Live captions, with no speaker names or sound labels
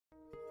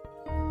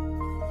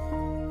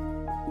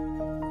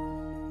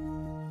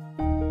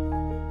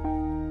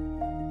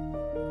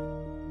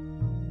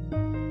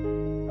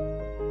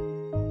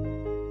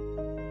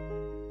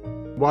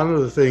one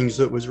of the things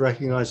that was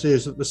recognized here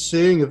is that the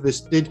seeing of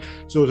this did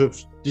sort of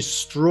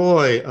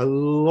destroy a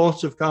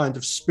lot of kind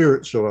of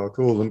spiritual, I'll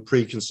call them,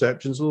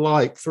 preconceptions,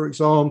 like, for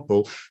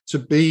example, to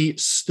be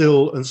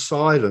still and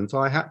silent,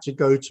 I had to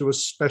go to a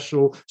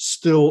special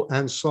still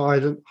and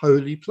silent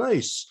holy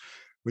place,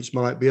 which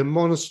might be a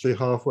monastery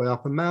halfway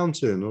up a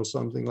mountain or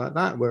something like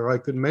that, where I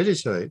could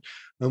meditate.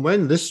 And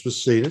when this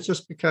was seen,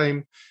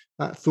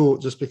 that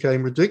thought just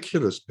became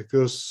ridiculous,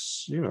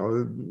 because,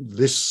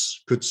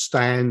 this could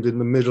stand in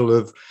the middle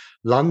of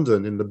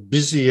London, in the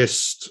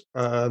busiest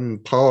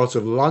part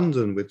of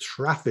London, with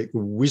traffic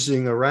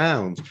whizzing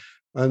around,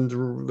 and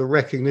the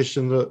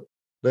recognition that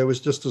there was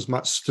just as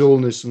much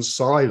stillness and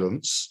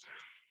silence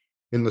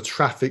in the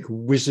traffic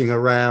whizzing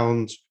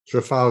around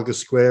Trafalgar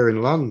Square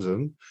in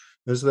London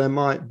as there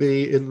might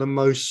be in the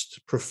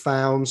most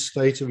profound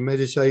state of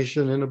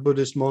meditation in a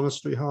Buddhist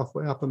monastery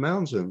halfway up a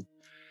mountain.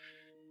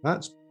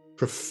 That's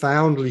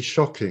profoundly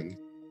shocking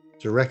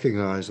to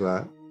recognize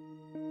that.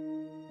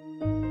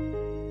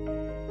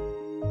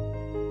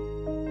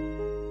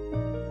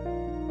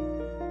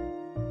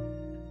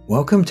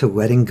 Welcome to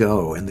Letting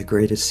Go and the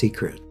Greatest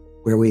Secret,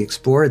 where we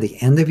explore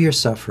the end of your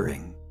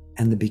suffering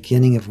and the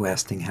beginning of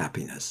lasting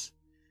happiness.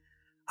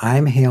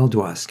 I'm Hale,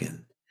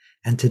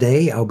 and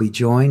today I'll be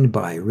joined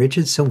by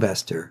Richard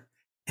Sylvester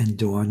and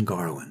Dawn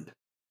Garland.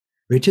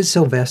 Richard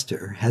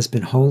Sylvester has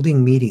been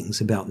holding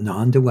meetings about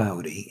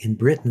non-duality in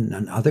Britain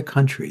and other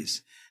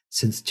countries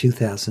since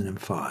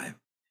 2005.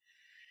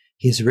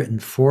 He has written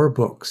 4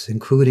 books,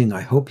 including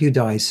I Hope You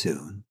Die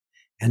Soon,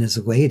 and his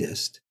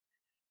latest,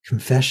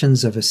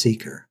 Confessions of a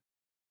Seeker,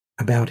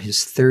 about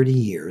his 30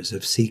 years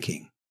of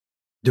seeking.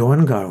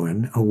 Dawn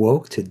Garland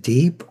awoke to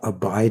deep,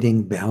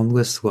 abiding,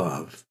 boundless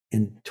love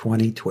in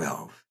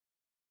 2012.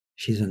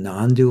 She's a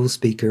non-dual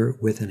speaker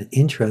with an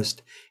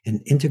interest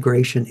in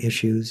integration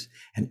issues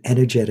and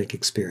energetic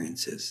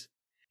experiences,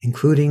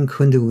 including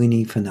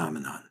Kundalini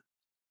phenomenon.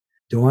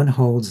 Dawn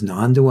holds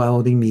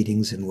non-duality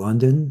meetings in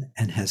London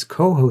and has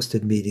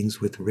co-hosted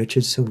meetings with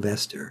Richard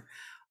Sylvester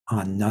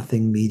on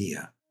Nothing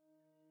Media.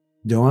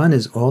 Dawn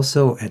is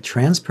also a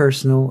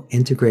transpersonal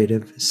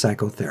integrative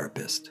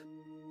psychotherapist.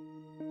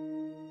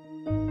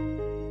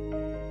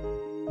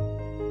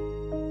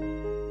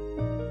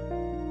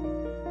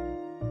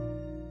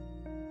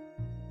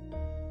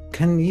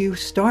 Can you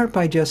start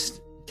by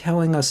just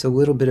telling us a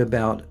little bit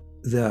about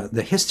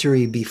the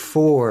history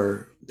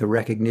before the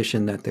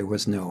recognition that there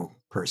was no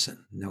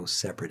person, no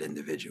separate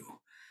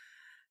individual?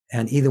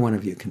 And either one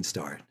of you can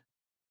start.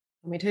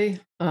 Me too.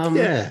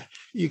 Yeah,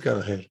 you go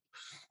ahead.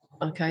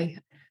 Okay.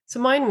 So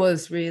mine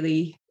was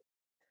really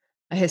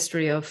a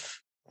history of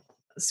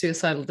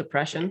suicidal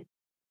depression,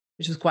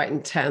 which was quite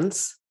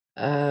intense.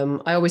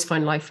 I always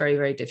find life very,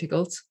 very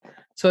difficult.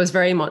 So I was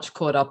very much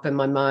caught up in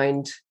my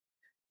mind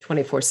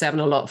 24/7,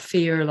 a lot of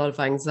fear, a lot of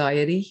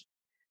anxiety.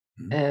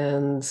 Mm-hmm.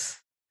 And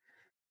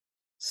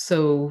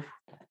so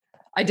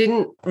I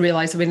didn't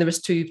realize, there was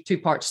two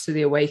parts to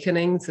the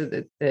awakening. So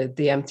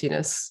the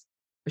emptiness,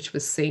 which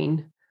was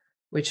seen,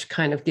 which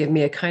kind of gave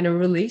me a kind of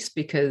release,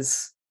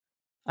 because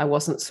I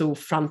wasn't so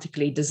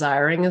frantically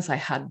desiring as I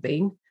had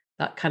been.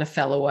 That kind of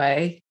fell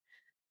away.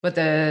 But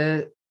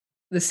the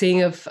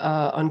seeing of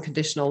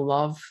unconditional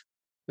love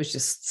was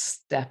just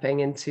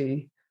stepping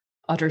into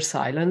utter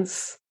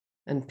silence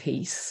and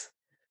peace.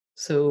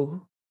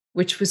 So,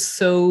 which was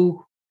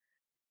so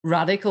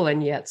radical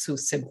and yet so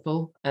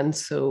simple and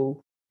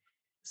so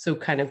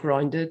kind of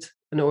grounded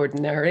and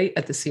ordinary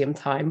at the same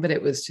time. But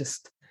it was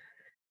just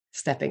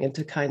stepping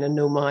into kind of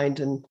no mind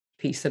and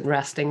peace and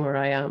resting where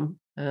I am.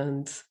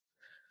 And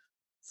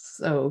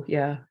so,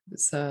 yeah,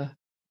 it's quite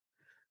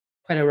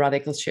a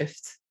radical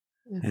shift.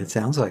 It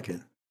sounds like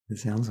it. It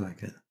sounds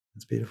like it.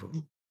 It's beautiful.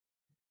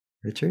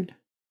 Richard?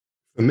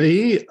 For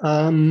me,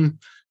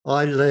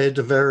 I led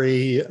a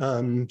very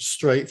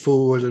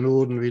straightforward and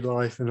ordinary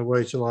life in a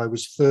way till I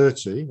was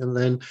 30. And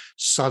then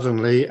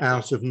suddenly,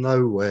 out of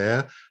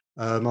nowhere,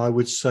 I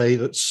would say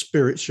that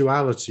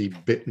spirituality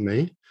bit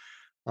me.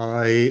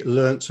 I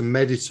learned to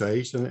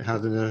meditate, and it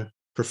had a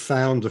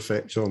profound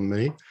effect on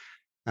me.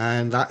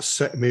 And that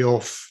set me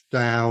off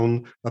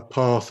down a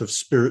path of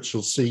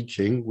spiritual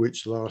seeking,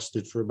 which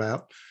lasted for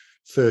about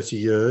 30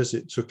 years.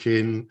 It took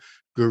in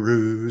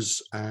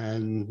gurus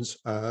and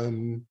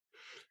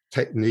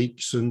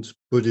techniques and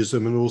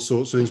Buddhism and all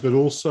sorts of things, but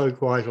also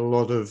quite a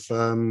lot of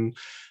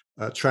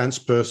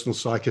transpersonal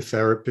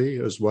psychotherapy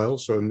as well.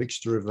 So a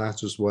mixture of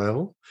that as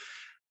well.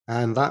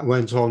 And that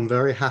went on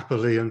very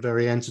happily and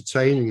very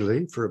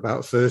entertainingly for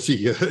about 30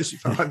 years.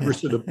 I've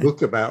written a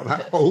book about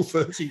that whole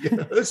 30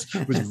 years.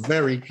 It was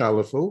very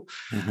colourful.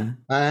 Uh-huh.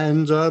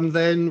 And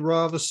then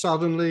rather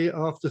suddenly,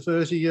 after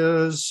 30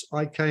 years,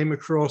 I came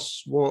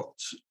across what,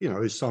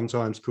 is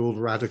sometimes called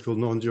radical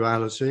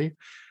non-duality.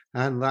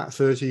 And that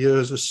 30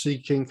 years of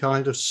seeking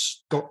kind of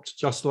stopped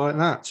just like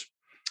that.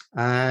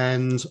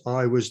 And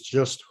I was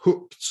just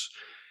hooked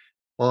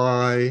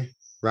by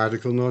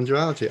radical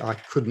non-duality. I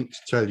couldn't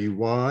tell you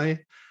why.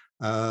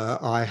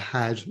 I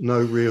had no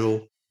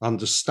real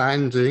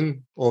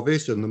understanding of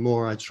it, and the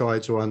more I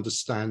tried to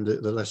understand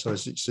it, the less I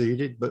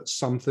succeeded. But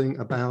something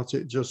about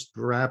it just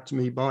grabbed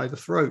me by the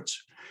throat,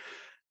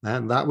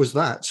 and that was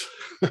that.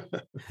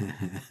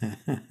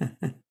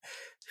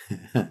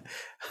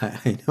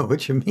 I know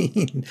what you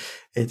mean.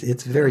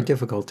 It's very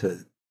difficult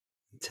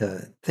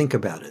to think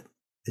about it.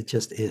 It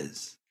just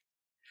is.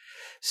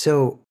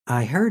 So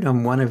I heard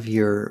on one of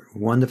your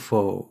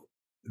wonderful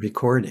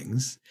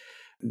recordings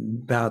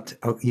about,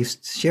 you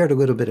shared a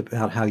little bit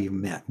about how you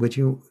met. Would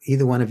you,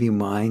 either one of you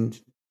mind,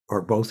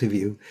 or both of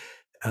you,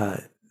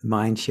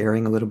 mind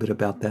sharing a little bit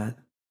about that?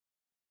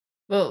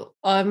 Well,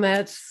 I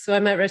met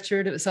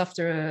Richard. It was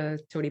after a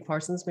Tony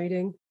Parsons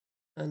meeting.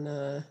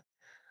 And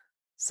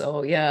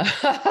so, yeah,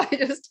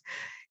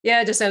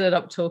 I just ended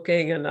up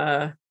talking.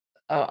 And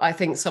I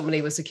think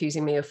somebody was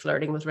accusing me of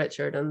flirting with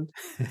Richard. And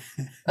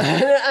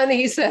and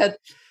he said,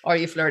 "Are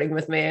you flirting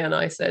with me?" And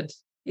I said,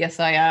 "Yes,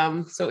 I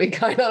am." So he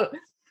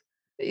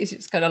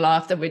just kind of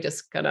laughed, and we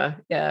just kind of,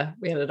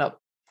 we ended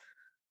up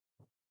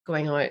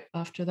going out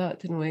after that,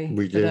 didn't we?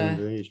 We did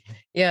indeed.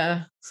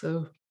 Yeah.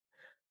 So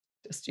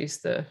just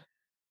used the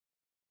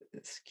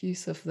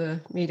excuse of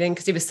the meeting,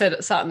 because he was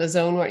sat in his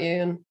own, weren't you?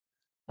 And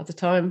at the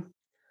time,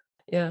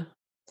 yeah.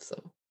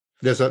 So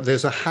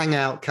there's a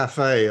hangout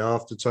cafe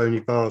after Tony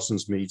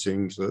Parsons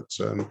meetings that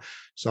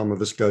some of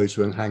us go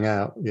to and hang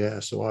out. Yeah,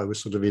 so I was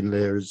sort of in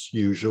there as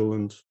usual,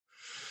 and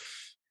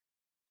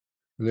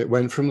it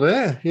went from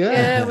there.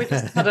 Yeah, we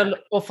just had an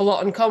awful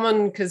lot in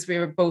common, because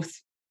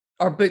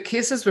our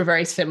bookcases were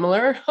very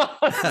similar. We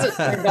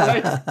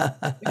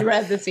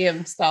read the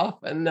same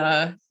stuff, and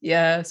so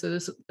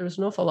there was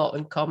an awful lot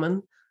in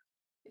common.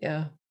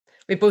 Yeah,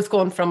 we've both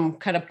gone from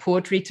kind of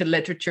poetry to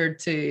literature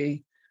to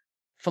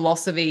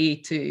philosophy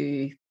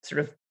to sort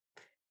of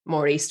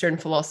more Eastern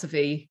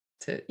philosophy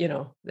to,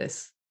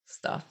 this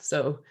stuff.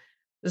 So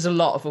there's a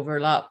lot of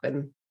overlap,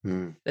 and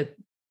that,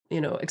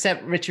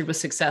 except Richard was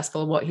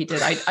successful in what he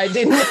did. I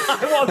didn't.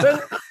 I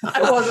wasn't.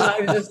 I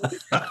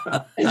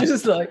was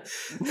just like,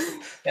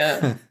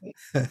 yeah.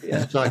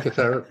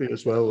 Psychotherapy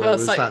as well.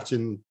 Was that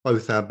in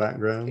both our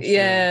backgrounds?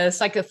 Yeah,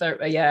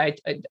 psychotherapy. Yeah,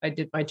 I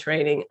did my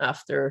training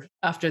after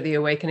the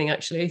awakening,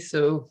 actually.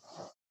 So,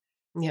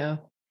 yeah.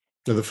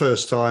 And the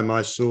first time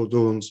I saw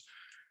Dawn's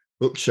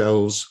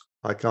bookshelves,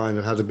 I kind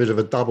of had a bit of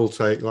a double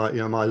take, like,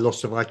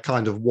 I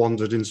kind of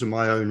wandered into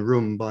my own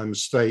room by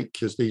mistake,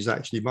 because these are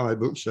actually my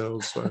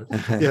bookshelves. So,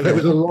 there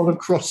was a lot of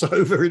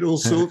crossover in all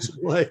sorts of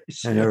ways.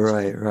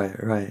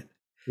 Right.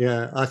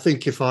 Yeah, I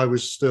think if I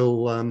was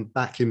still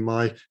back in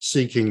my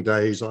seeking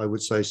days, I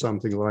would say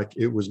something like,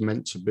 "It was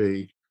meant to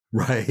be."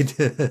 Right.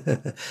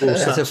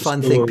 That's a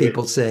fun thing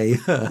people say.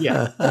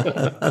 Yeah,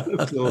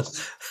 of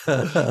course.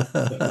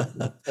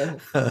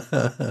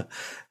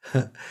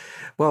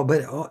 Well,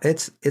 but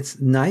it's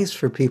nice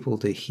for people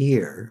to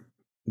hear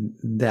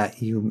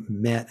that you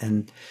met,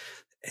 and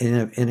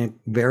in a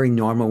very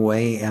normal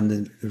way, and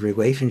the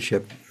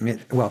relationship.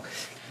 Well,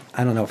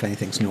 I don't know if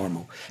anything's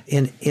normal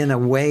in a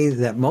way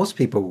that most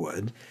people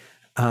would,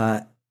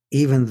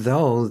 even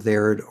though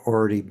there had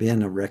already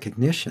been a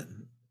recognition.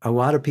 A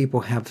lot of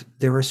people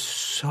there are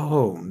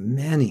so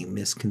many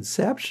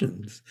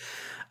misconceptions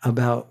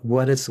about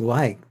what it's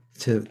like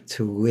to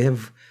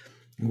live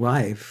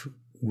life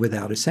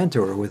without a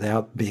center, or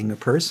without being a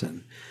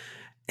person.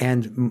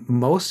 And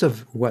most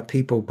of what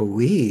people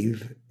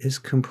believe is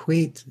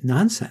complete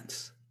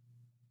nonsense.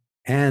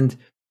 And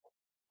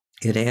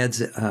it adds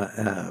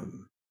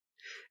an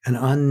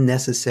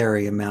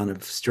unnecessary amount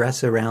of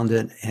stress around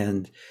it,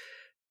 and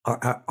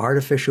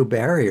artificial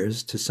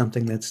barriers to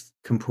something that's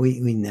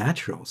completely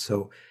natural.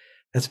 So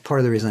that's part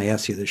of the reason I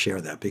asked you to share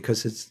that,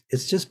 because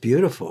it's just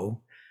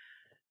beautiful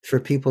for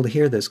people to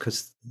hear this,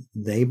 because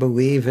they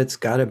believe it's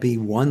got to be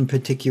one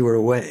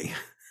particular way.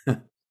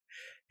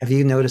 Have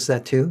you noticed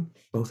that too,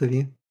 both of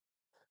you?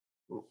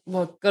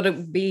 Well, got to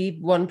be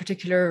one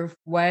particular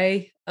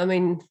way. I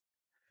mean,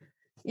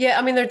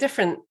 they're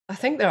different. I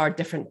think there are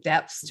different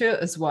depths to it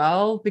as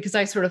well, because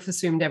I sort of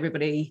assumed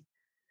everybody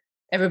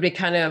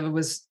kind of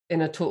was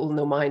in a total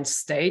no mind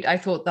state. I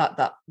thought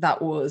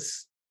that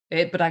was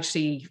it, but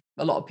actually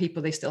a lot of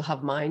people, they still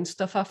have mind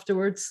stuff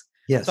afterwards.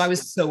 Yes. So I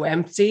was so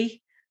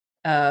empty.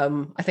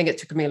 I think it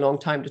took me a long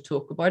time to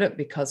talk about it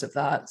because of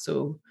that.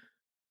 So,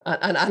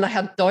 and I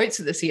had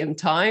doubts at the same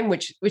time,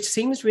 which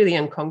seems really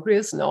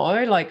incongruous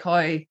now, like how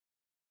I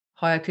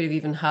could have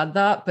even had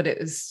that, but it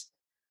was,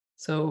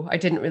 so I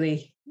didn't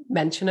really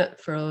mention it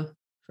for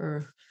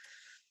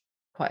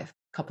quite a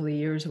couple of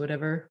years or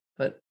whatever,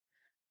 but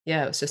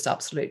yeah, it was just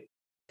absolute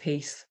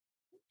peace.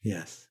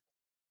 Yes.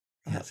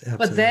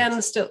 Absolutely. But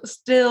then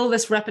still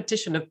this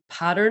repetition of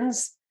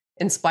patterns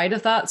in spite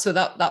of that. So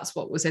that's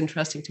what was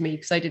interesting to me,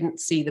 because I didn't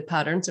see the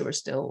patterns. I was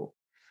still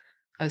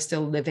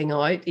living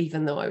out,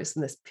 even though I was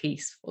in this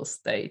peaceful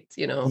state,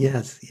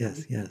 Yes.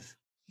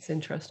 It's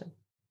interesting.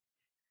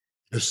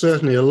 There's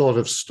certainly a lot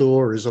of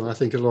stories, and I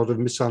think a lot of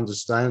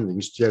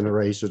misunderstandings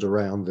generated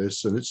around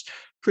this. And it's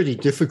pretty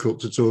difficult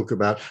to talk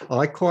about.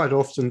 I quite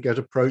often get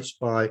approached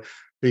by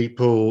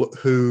people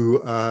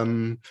who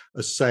are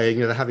saying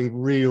they're having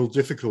real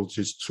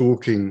difficulties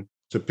talking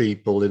to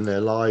people in their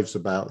lives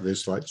about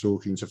this, like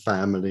talking to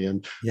family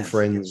and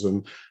friends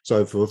and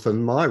so forth.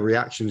 And my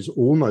reaction is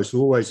almost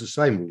always the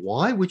same.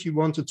 Why would you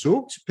want to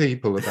talk to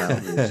people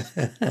about this?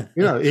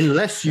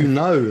 Unless you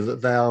know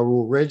that they are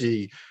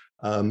already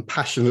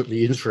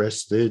passionately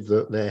interested,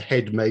 that their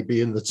head may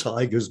be in the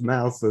tiger's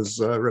mouth, as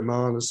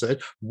Ramana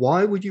said.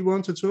 Why would you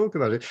want to talk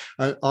about it?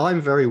 And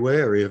I'm very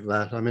wary of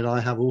that. I mean,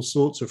 I have all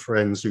sorts of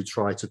friends who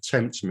try to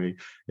tempt me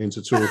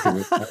into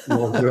talking about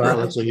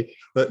non-duality,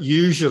 but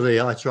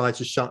usually I try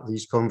to shut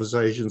these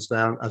conversations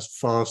down as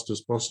fast as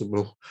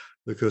possible,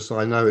 because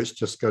I know it's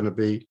just going to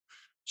be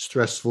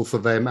stressful for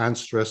them and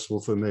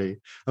stressful for me.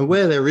 And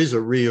where there is a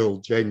real,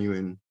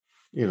 genuine,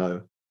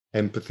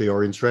 empathy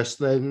or interest,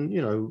 then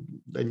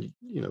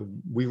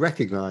we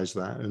recognize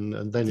that,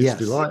 and then it's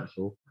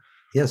delightful.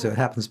 So it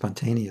happens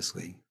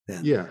spontaneously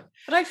then.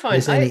 But I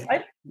find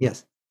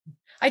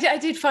I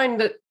did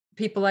find that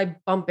people I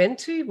bump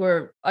into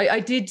were I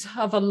did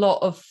have a lot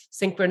of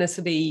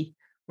synchronicity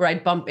where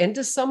I'd bump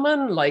into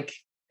someone. Like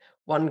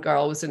one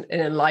girl was in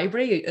a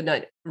library,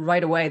 and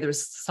right away there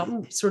was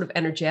some sort of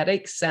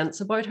energetic sense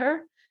about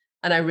her,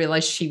 and I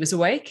realized she was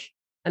awake,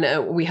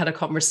 and we had a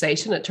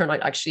conversation. It turned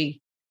out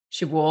actually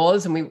she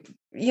was, and we,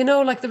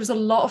 there was a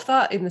lot of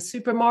that in the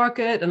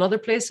supermarket and other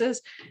places.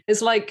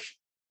 It's like,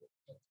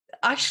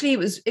 actually,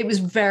 it was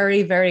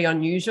very, very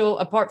unusual,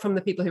 apart from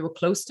the people who were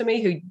close to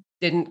me who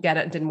didn't get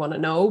it and didn't want to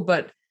know.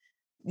 But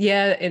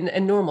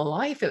in normal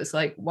life, it was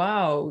like,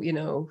 wow,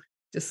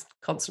 just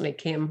constantly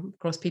came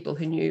across people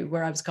who knew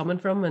where I was coming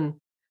from. And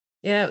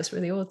it was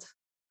really odd.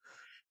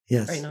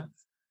 Yes. Very nice.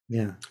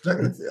 Yeah.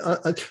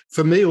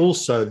 For me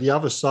also, the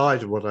other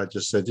side of what I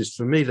just said is,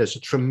 for me, there's a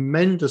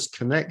tremendous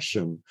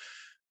connection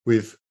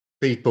with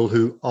people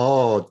who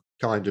are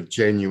kind of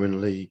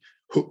genuinely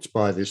hooked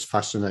by this,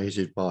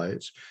 fascinated by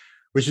it,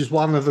 which is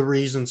one of the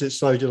reasons it's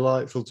so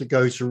delightful to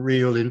go to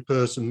real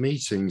in-person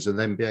meetings and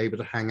then be able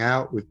to hang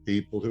out with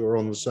people who are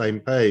on the same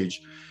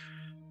page.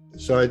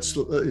 So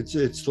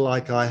it's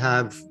like I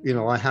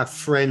have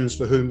friends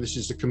for whom this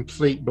is a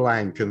complete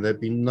blank, and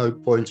there'd be no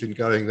point in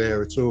going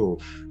there at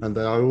all. And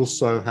then I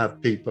also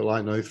have people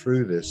I know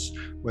through this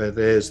where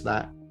there's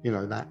that,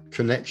 that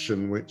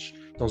connection which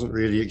doesn't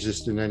really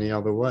exist in any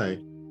other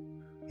way.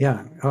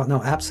 Yeah. Oh,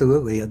 no,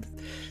 absolutely.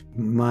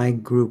 My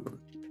group,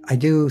 I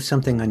do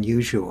something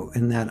unusual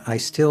in that I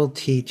still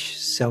teach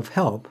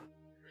self-help,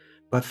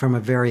 but from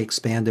a very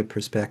expanded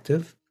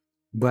perspective.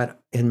 But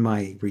in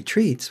my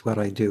retreats, what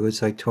I do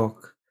is I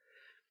talk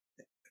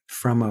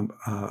from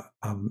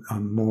a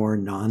more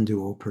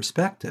non-dual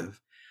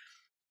perspective.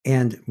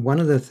 And one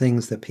of the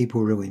things that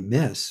people really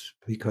miss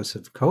because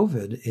of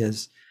COVID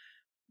is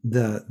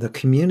the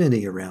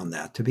community around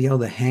that, to be able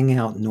to hang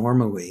out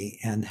normally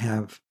and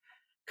have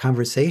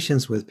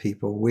conversations with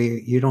people where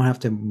you don't have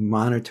to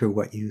monitor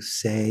what you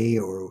say,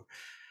 or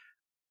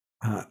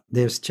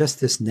there's just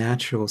this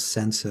natural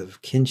sense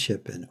of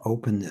kinship and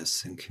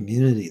openness and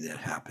community that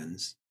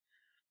happens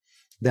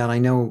that I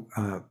know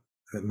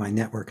my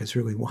network is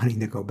really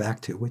wanting to go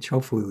back to, which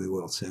hopefully we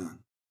will soon.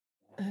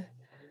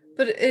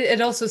 But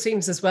it also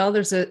seems as well,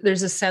 there's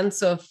a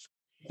sense of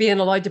being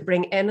allowed to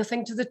bring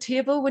anything to the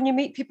table when you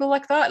meet people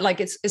like that.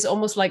 Like it's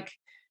almost like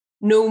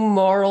no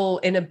moral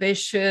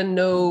inhibition,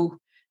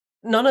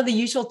 none of the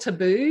usual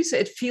taboos.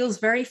 It feels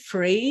very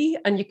free,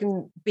 and you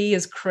can be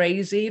as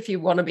crazy if you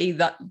want to be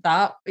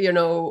that,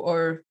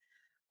 or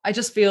I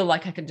just feel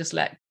like I can just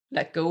let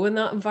go in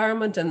that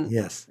environment. And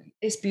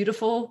it's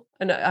beautiful.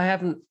 And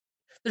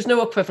there's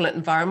no equivalent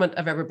environment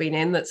I've ever been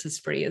in that's as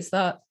free as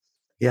that.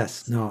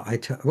 Yes, no,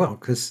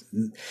 because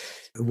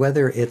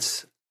whether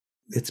it's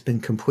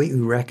been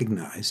completely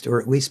recognized, or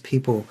at least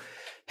people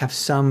have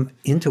some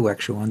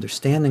intellectual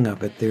understanding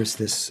of it, there's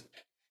this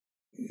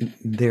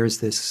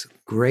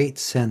great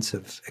sense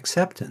of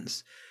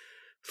acceptance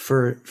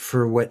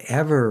for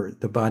whatever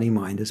the body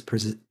mind is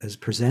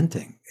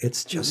presenting.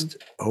 It's just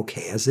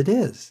okay as it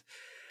is.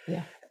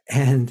 Yeah.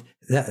 And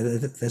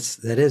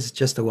that is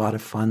just a lot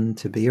of fun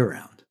to be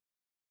around.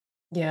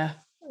 Yeah,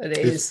 it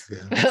is.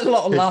 A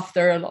lot of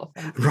laughter, a lot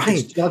of fun.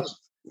 Right.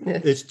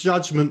 It's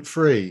judgment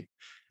free.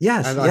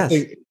 Yes. And I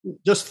think,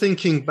 just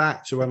thinking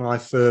back to when I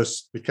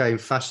first became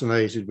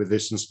fascinated with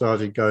this and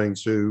started going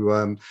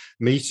to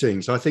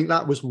meetings, I think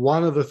that was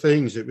one of the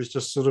things. It was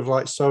just sort of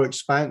like so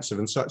expansive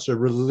and such a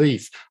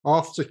relief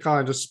after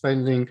kind of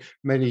spending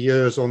many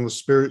years on the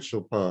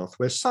spiritual path,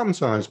 where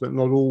sometimes, but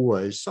not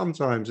always,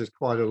 sometimes there's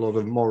quite a lot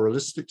of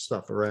moralistic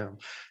stuff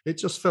around. It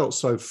just felt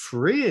so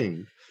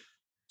freeing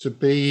to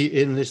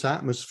be in this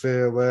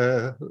atmosphere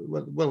where,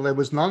 well, there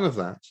was none of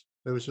that.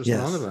 There was just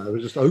none of that. It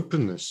was just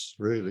openness,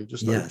 really,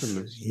 just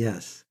openness.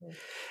 Yes.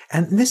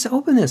 And this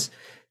openness,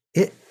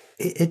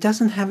 it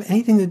doesn't have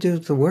anything to do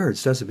with the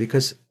words, does it?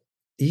 Because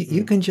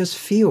you can just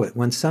feel it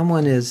when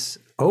someone is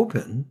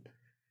open.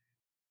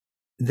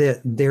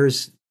 That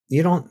there's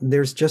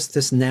just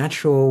this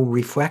natural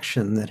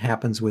reflection that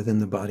happens within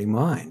the body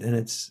mind, and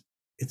it's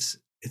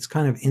it's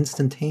kind of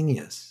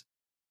instantaneous,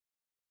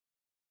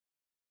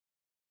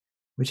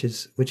 which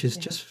is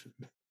just,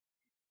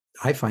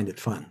 I find it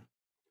fun.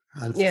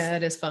 And yeah,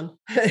 it is fun.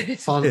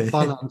 fun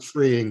and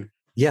freeing.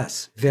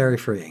 Yes, very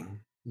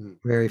freeing,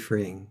 very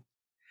freeing.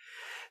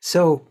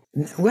 So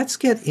let's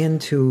get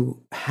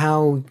into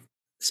how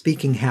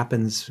speaking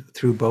happens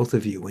through both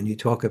of you when you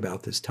talk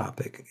about this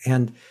topic.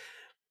 And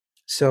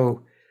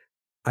so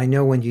I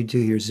know when you do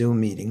your Zoom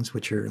meetings,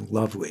 which are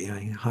lovely,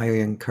 I highly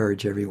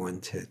encourage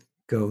everyone to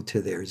go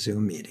to their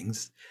Zoom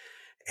meetings.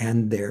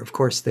 And of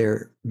course,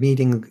 they're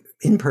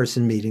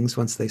in-person meetings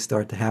once they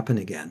start to happen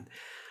again.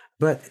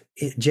 But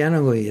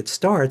generally, it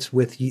starts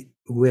with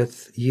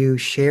you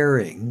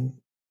sharing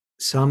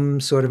some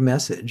sort of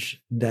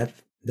message that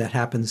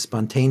happens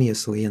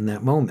spontaneously in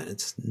that moment.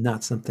 It's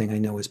not something I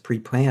know is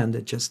pre-planned.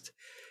 It's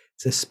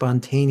a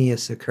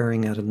spontaneous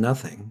occurring out of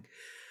nothing.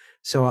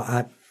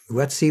 So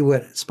let's see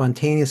what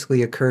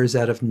spontaneously occurs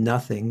out of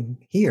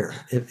nothing here.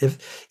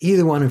 If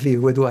either one of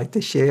you would like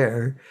to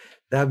share,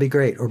 that'd be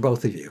great, or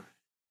both of you.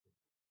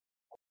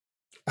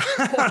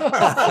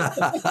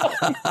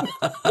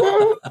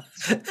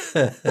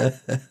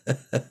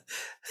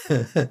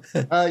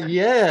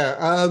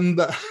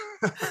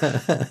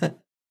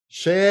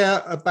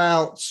 Share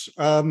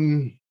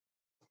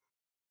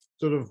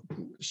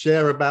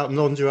about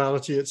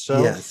non-duality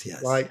itself.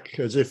 Yes. Like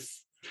as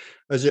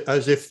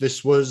if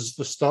this was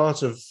the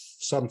start of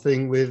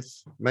something with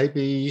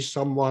maybe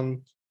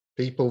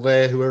people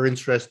there who are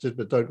interested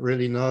but don't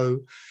really know.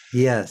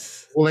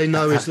 Yes. All they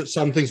know is that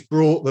something's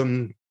brought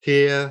them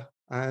here.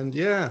 And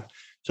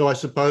so I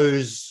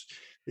suppose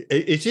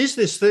it is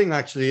this thing,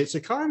 actually. It's a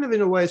kind of,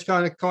 in a way,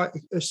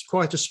 it's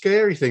quite a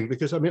scary thing,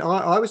 because I mean,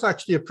 I was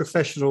actually a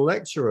professional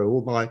lecturer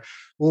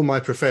all my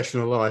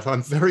professional life.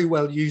 I'm very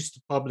well used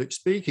to public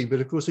speaking, but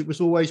of course it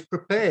was always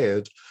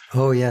prepared.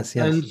 Oh, yes.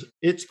 And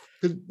it's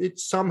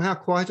somehow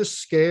quite a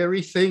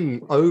scary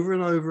thing over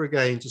and over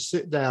again to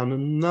sit down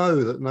and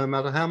know that no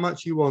matter how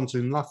much you want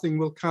to, nothing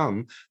will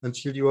come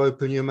until you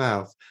open your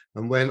mouth.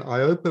 And when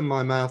I open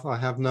my mouth, I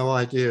have no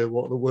idea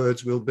what the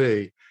words will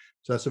be.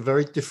 So that's a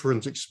very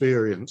different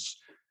experience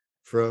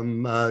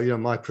from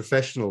my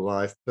professional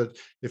life. But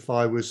if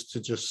I was to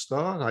just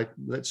start,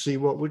 let's see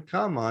what would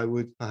come. I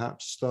would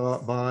perhaps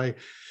start by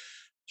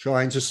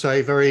trying to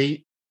say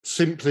very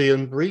simply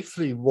and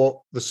briefly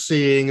what the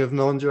seeing of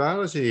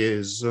non-duality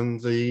is.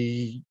 And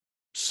the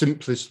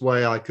simplest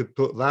way I could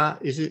put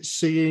that is it's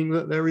seeing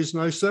that there is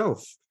no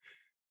self.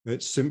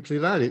 It's simply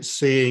that. It's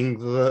seeing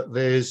that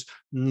there's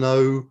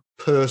no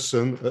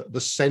person at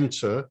the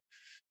center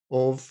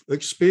of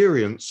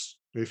experience.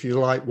 If you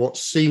like, what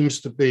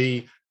seems to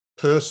be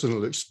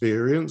personal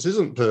experience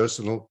isn't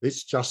personal.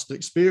 It's just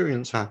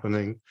experience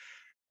happening.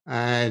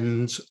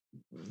 And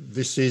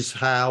this is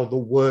how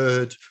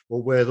where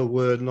the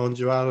word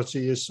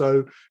non-duality is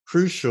so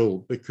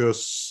crucial,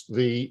 because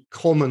the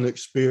common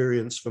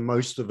experience for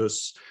most of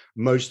us,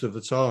 most of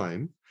the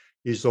time,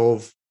 is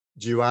of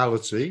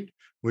duality,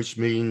 which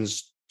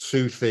means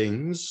two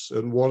things.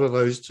 And what are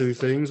those two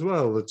things?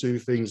 Well, the two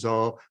things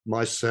are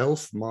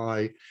myself,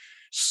 my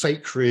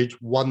sacred,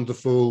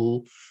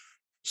 wonderful,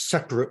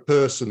 separate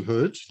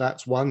personhood.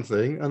 That's one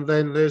thing. And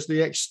then there's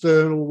the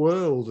external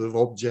world of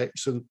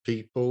objects and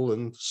people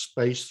and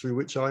space through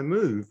which I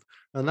move.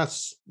 And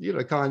that's,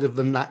 kind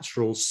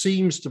of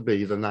seems to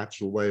be the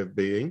natural way of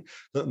being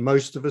that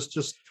most of us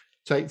just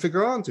take for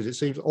granted. It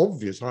seems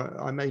obvious.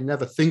 I may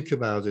never think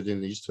about it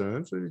in these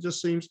terms, but it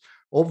just seems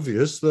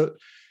obvious that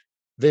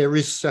there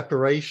is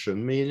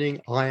separation,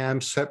 meaning I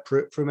am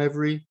separate from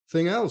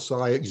everything else.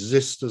 I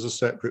exist as a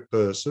separate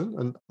person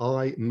and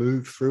I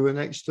move through an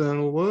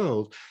external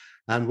world.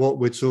 And what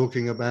we're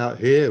talking about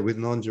here with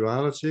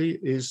non-duality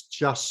is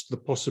just the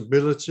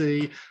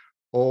possibility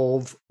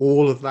of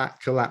all of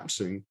that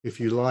collapsing, if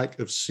you like,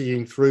 of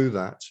seeing through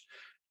that.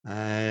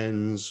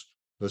 And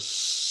the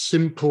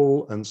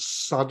simple and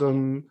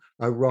sudden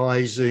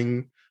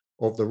arising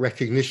of the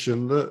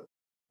recognition that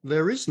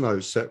there is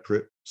no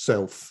separate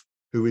self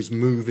who is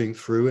moving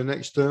through an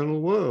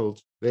external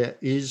world. There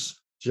is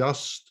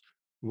just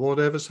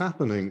whatever's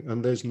happening,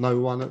 and there's no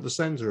one at the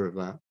center of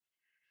that.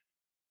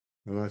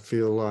 And I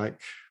feel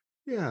like,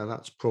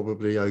 that's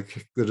probably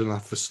good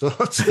enough for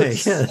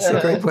starters. Yeah, it's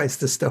a great place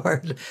to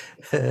start.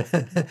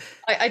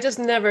 I just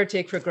never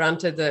take for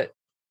granted that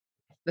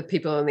the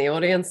people in the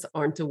audience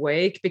aren't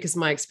awake, because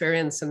my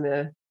experience in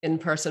the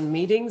in-person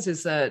meetings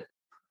is that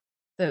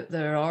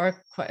there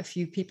are quite a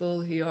few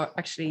people who are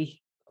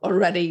actually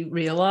already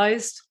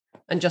realized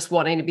and just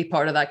wanting to be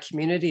part of that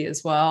community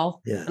as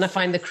well. Yes. And I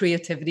find the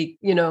creativity,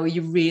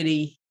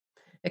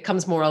 it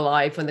comes more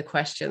alive when the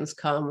questions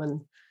come,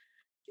 and,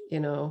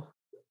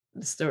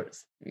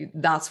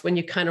 that's when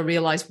you kind of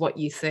realize what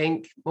you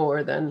think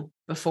more than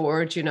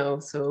before,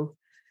 so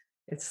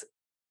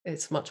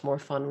it's much more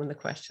fun when the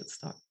questions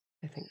start,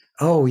 I think.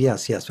 Oh,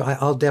 yes.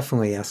 I'll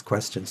definitely ask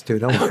questions too.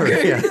 Don't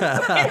worry.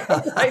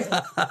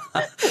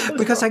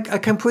 Because I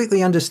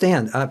completely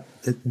understand.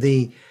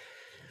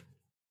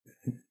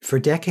 For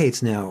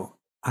decades now,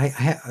 I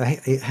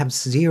have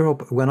zero,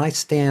 when I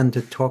stand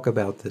to talk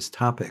about this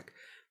topic,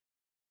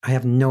 I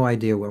have no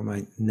idea what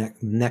my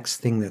next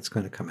thing that's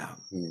going to come out.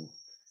 Mm.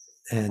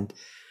 And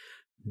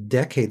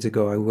decades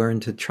ago, I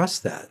learned to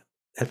trust that.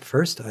 At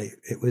first,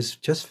 it was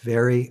just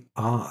very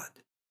odd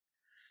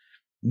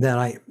that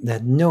I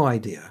had no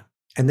idea.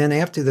 And then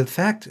after the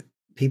fact,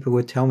 people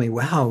would tell me,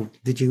 wow,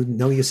 did you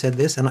know you said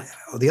this? And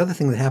the other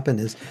thing that happened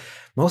is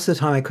most of the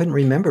time I couldn't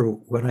remember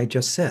what I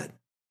just said.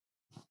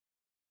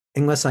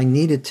 Unless I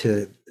needed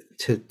to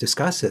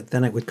discuss it,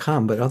 then it would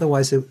come. But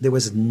otherwise, there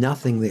was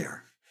nothing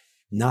there.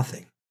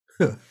 Nothing.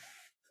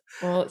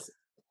 Well,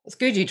 it's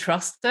good you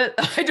trust it.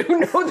 I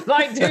don't know that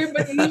I do,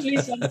 but usually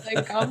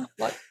something comes.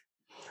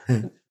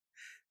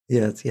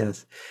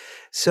 Yes.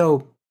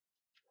 So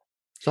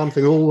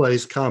something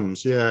always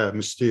comes,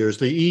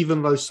 mysteriously,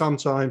 even though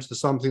sometimes the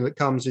something that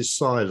comes is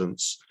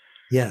silence.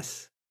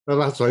 Yes. But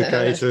that's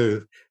okay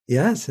too.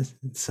 Yes, it's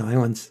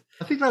silence.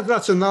 I think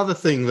that's another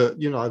thing that,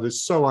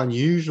 was so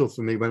unusual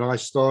for me when I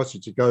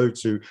started to go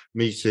to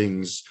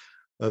meetings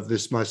of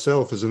this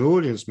myself as an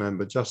audience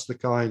member, just the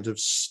kind of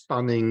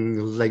stunning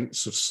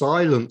lengths of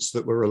silence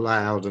that were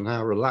allowed and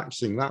how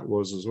relaxing that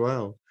was as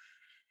well.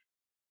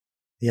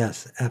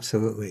 Yes,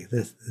 absolutely.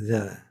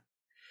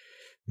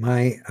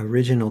 My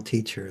original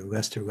teacher,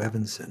 Lester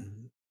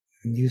Levinson,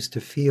 used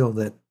to feel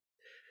that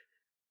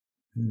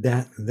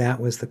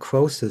was the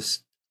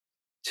closest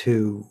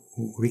to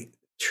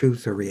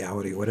truth or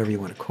reality, whatever you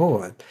want to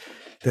call it.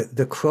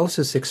 The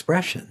closest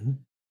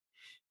expression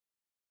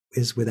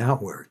is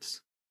without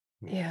words.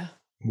 Yeah.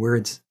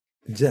 Words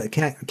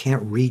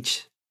can't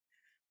reach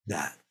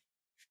that.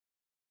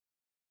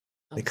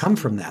 They come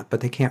from that,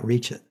 but they can't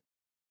reach it.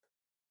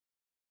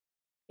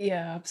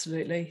 Yeah,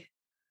 absolutely.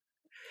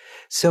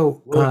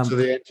 So to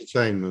the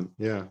entertainment,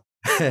 yeah.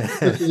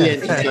 To the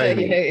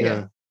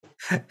entertainment,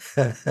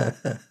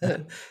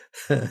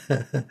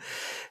 yeah.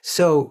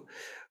 So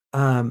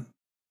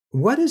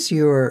what is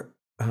your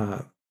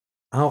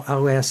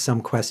I'll ask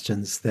some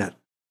questions that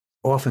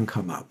often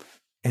come up,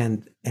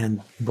 and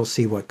we'll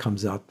see what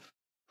comes up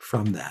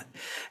from that.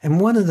 And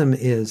one of them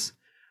is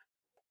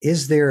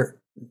there,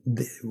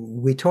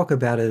 we talk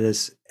about it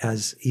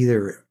as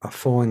either a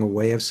falling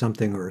away of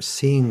something or a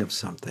seeing of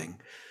something,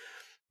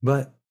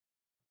 but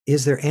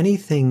is there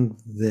anything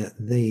that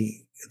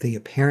the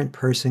apparent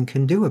person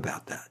can do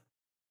about that?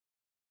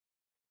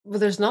 Well,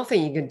 there's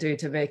nothing you can do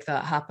to make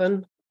that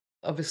happen,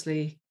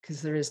 obviously,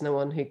 because there is no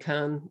one who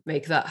can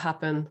make that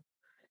happen.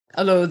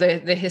 Although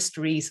the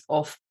histories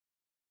of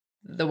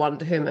the one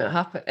to whom it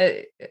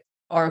happened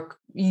are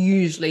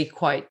usually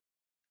quite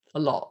a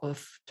lot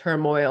of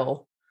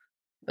turmoil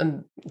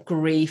and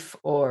grief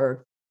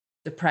or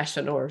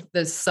depression, or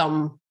there's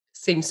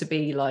seems to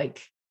be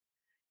like,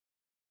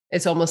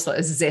 it's almost like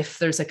as if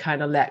there's a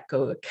kind of let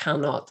go. It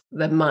cannot,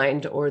 the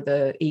mind or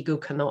the ego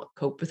cannot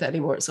cope with it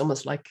anymore. It's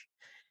almost like,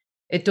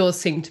 it does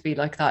seem to be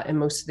like that in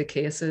most of the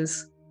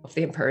cases of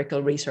the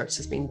empirical research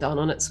that's been done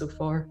on it so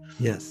far.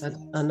 Yes.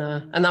 And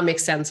that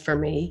makes sense for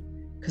me,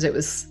 because it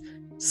was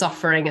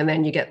suffering and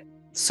then you get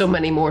so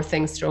many more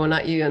things thrown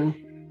at you and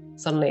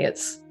suddenly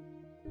it's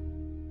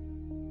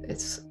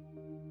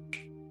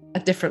a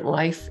different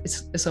life.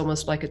 It's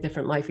almost like a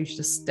different life you've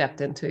just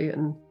stepped into.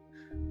 And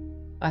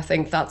I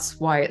think that's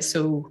why it's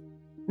so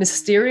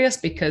mysterious,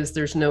 because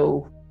there's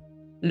no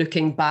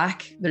looking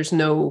back. There's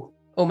no,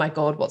 oh my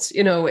God,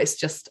 it's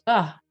just,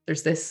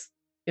 there's this,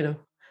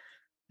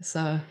 it's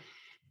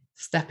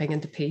stepping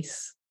into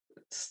peace.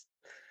 It's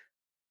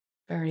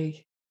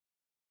very,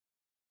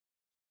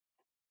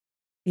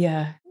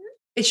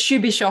 it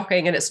should be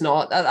shocking and it's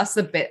not. That's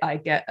the bit I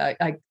get,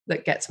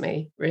 that gets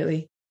me,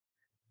 really.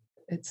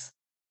 It's,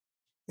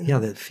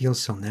 that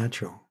feels so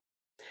natural.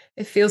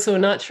 It feels so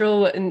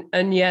natural,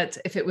 and yet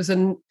if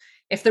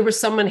there was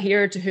someone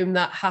here to whom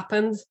that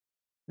happened,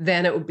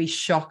 then it would be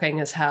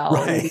shocking as hell.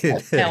 Right.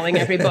 And telling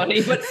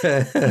everybody, but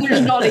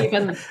there's not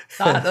even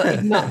that.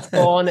 Even that's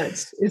gone.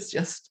 It's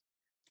just,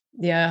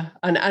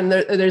 and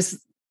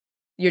there's,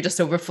 you're just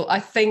overflow. I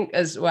think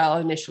as well,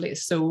 initially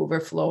it's so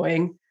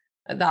overflowing.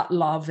 That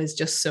love is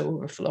just so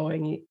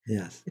overflowing.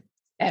 Yes. It's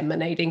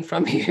emanating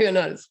from you,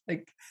 it's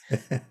like,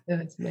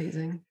 it's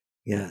amazing.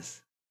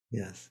 Yes.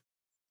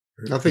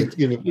 I think,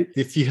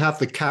 if you have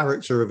the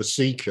character of a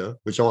seeker,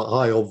 which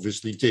I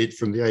obviously did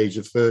from the age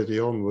of 30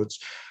 onwards,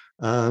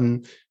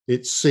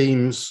 it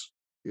seems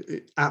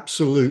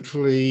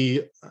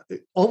absolutely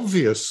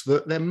obvious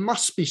that there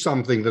must be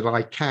something that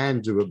I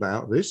can do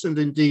about this. And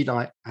indeed,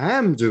 I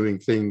am doing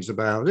things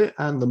about it.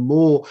 And the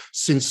more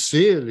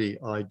sincerely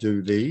I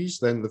do these,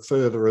 then the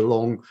further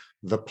along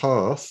the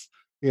path,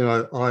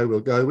 I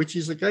will go, which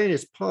is, again,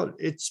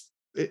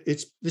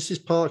 this is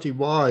partly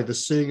why the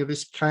seeing of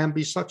this can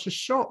be such a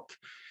shock.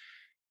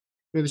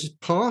 This is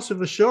part of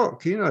the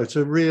shock,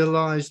 to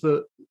realize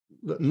that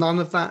none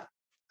of that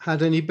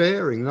had any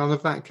bearing, none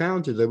of that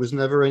counted. There was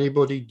never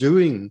anybody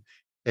doing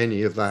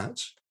any of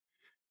that.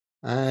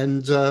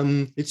 And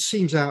it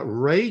seems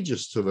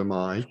outrageous to the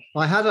mind.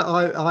 When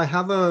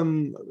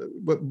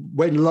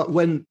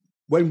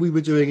when we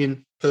were doing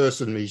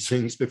in-person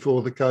meetings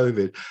before the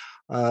COVID,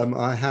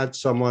 I had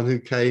someone who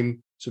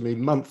came to me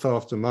month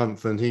after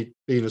month, and he'd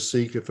been a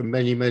seeker for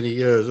many, many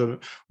years. And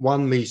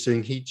one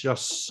meeting, he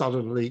just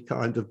suddenly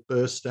kind of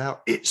burst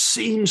out, "It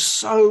seems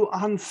so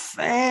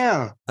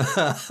unfair."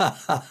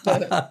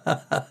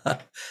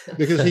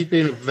 Because he'd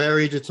been a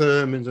very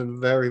determined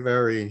and very,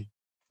 very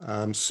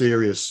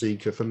serious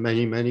seeker for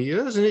many, many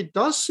years. And it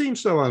does seem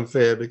so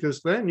unfair,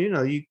 because then,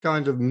 you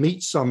kind of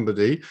meet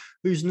somebody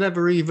who's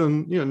never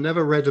even,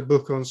 never read a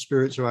book on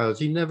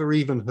spirituality, never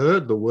even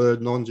heard the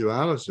word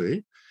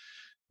non-duality.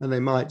 And they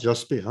might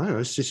just be, I don't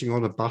know, sitting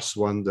on a bus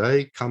one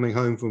day, coming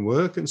home from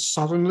work, and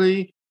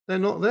suddenly they're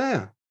not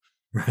there.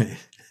 Right.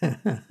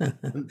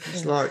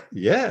 It's like,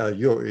 yeah,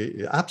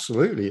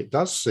 absolutely. It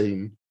does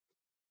seem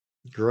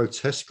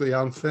grotesquely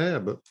unfair,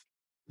 but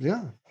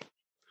yeah.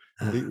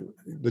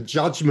 The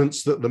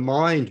judgments that the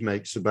mind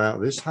makes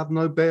about this have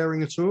no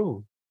bearing at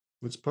all.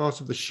 It's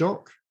part of the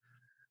shock.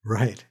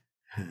 Right.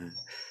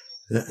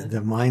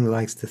 The mind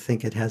likes to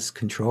think it has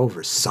control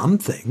over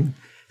something.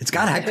 It's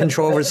got to have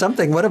control over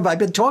something. What have I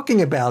been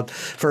talking about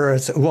for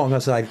as long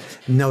as I've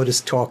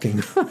noticed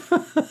talking?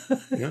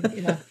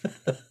 Yeah.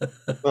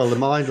 Well, the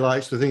mind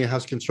likes to think it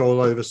has control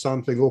over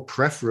something, or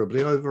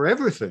preferably over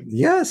everything.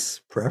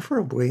 Yes,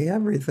 preferably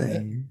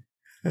everything.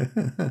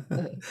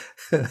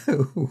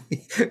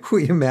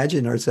 We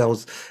imagine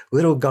ourselves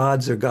little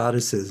gods or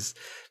goddesses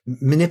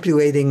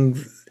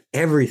manipulating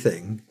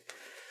everything,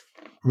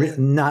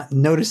 not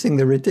noticing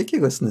the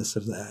ridiculousness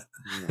of that.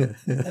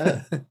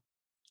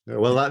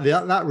 Well,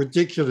 that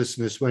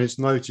ridiculousness, when it's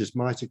noticed,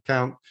 might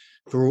account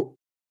for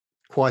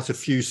quite a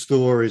few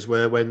stories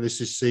where, when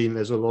this is seen,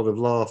 there's a lot of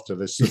laughter.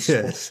 There's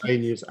a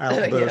spontaneous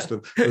outburst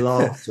of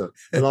laughter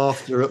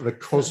at the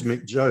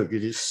cosmic joke.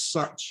 It is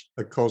such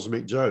a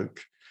cosmic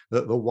joke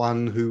that the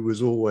one who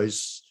was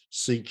always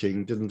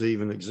seeking didn't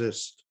even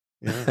exist.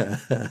 Yeah.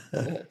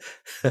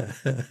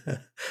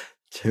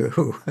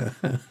 True.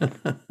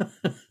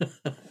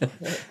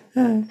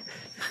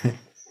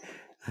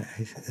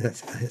 I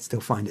still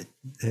find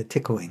it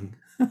tickling.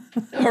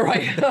 All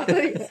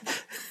right.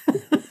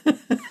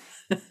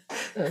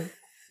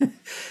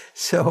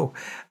 So,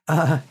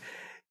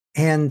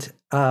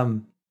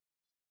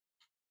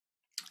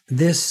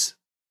 this,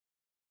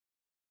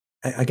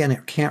 again,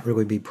 it can't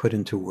really be put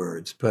into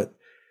words, but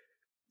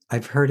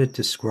I've heard it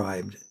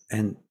described,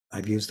 and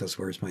I've used those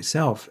words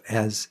myself,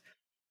 as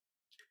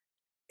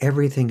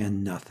everything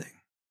and nothing,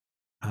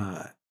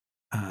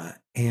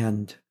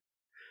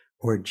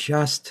 or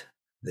just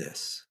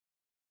this.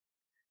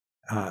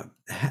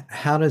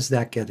 How does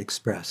that get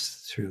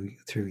expressed through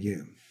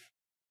you?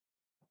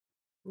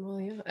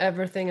 Well, yeah,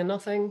 everything and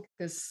nothing,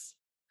 because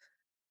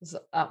there's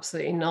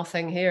absolutely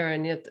nothing here,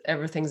 and yet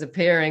everything's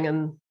appearing,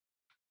 and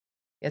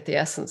yet the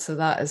essence of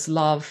that is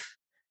love.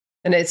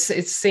 And it's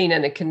seen,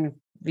 and it can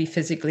be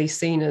physically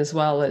seen as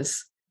well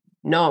as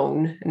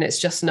known, and it's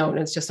just known,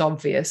 it's just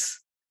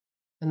obvious.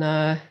 And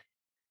and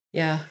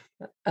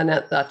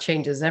that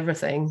changes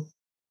everything,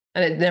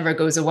 and it never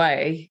goes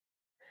away.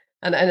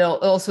 And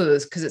also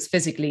because it's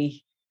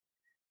physically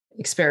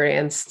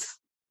experienced,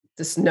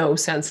 there's no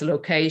sense of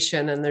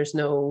location, and there's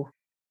no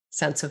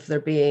sense of there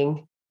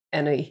being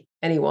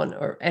anyone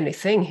or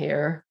anything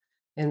here.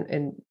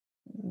 In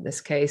this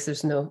case,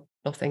 there's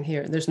nothing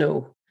here.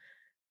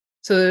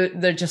 So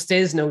there just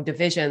is no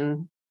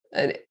division,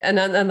 and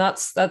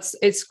that's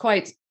it's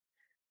quite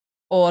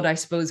odd, I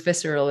suppose,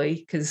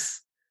 viscerally,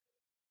 because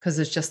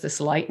there's just this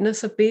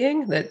lightness of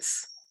being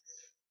that's.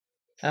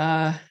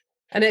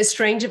 And it's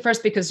strange at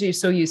first, because you're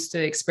so used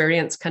to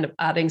experience kind of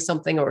adding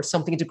something or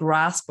something to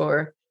grasp,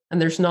 and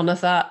there's none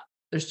of that.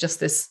 There's just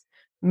this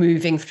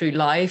moving through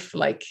life,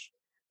 like,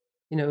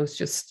 it's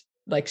just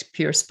like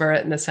pure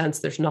spirit in a sense.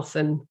 There's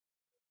nothing.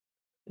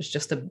 There's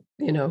just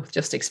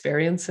just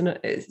experience, and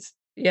it's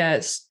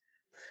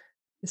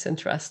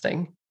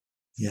interesting.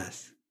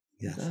 Yes.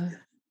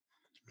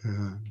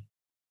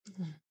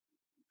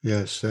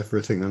 Yes,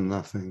 everything and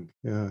nothing.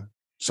 Yeah.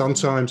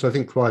 Sometimes, I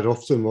think quite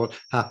often what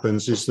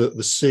happens is that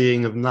the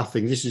seeing of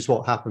nothing, this is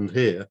what happened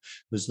here,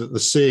 is that the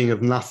seeing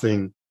of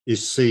nothing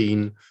is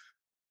seen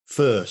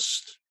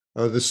first.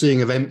 The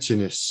seeing of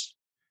emptiness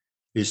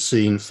is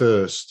seen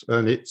first.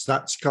 And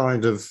that's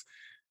kind of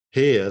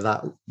here,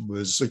 that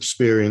was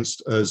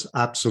experienced as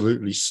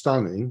absolutely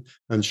stunning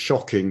and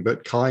shocking,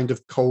 but kind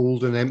of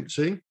cold and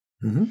empty.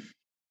 Mm-hmm.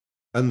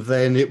 And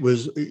then it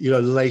was,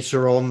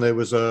 later on, there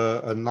was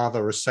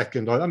a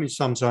second. I mean,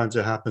 sometimes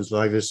it happens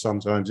like this,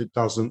 sometimes it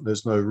doesn't.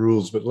 There's no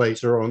rules. But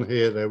later on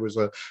here, there was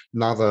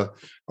another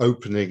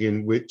opening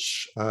in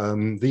which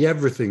the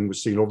everything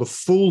was seen, or the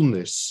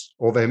fullness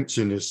of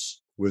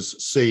emptiness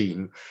was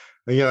seen.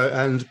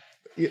 And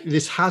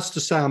this has to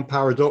sound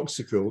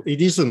paradoxical.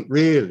 It isn't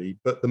really,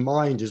 but the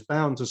mind is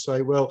bound to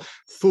say, well,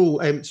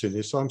 full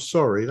emptiness, I'm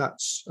sorry,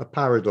 that's a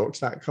paradox.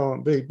 That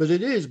can't be. But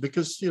it is,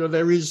 because,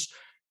 there is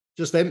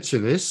just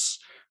emptiness,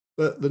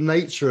 but the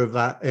nature of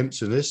that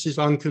emptiness is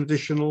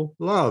unconditional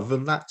love,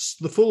 and that's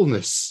the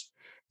fullness.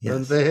 and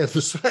Yes. they're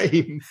the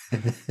same.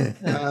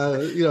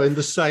 In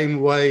the same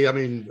way, I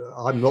mean,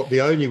 I'm not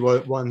the only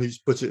one who's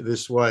put it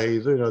this way,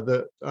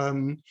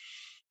 that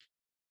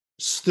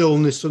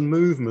stillness and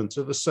movement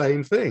are the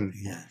same thing.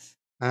 Yes.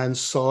 And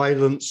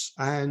silence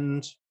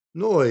and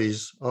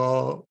noise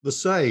are the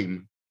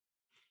same.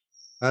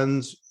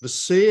 And the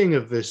seeing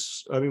of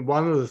this, I mean,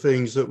 one of the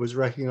things that was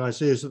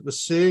recognized here is that the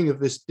seeing of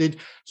this did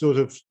sort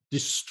of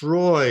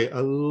destroy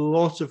a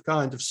lot of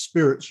kind of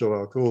spiritual,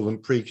 I'll call them,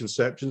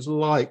 preconceptions.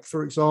 Like,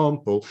 for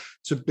example,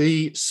 to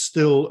be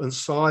still and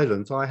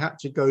silent, I had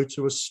to go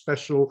to a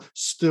special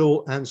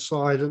still and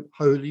silent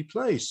holy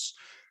place,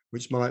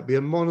 which might be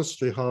a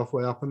monastery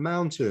halfway up a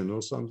mountain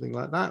or something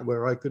like that,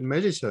 where I could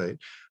meditate.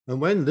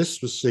 And when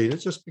this was seen,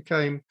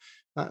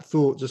 that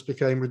thought just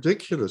became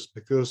ridiculous,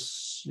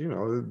 because,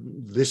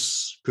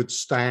 this could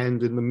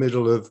stand in the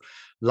middle of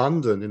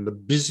London, in the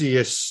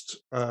busiest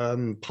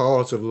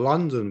part of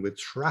London, with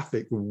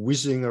traffic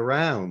whizzing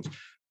around,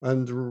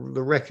 and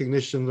the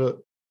recognition that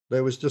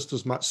there was just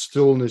as much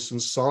stillness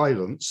and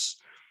silence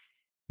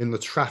in the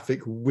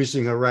traffic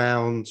whizzing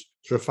around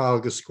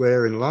Trafalgar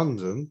Square in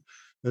London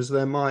as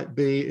there might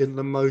be in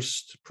the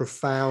most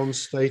profound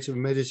state of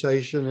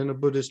meditation in a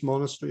Buddhist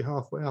monastery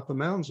halfway up a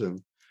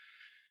mountain.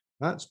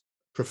 That's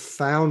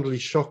profoundly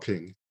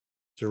shocking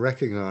to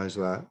recognize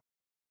that.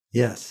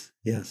 Yes,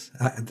 yes.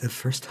 The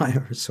first time I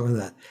ever saw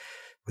that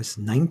was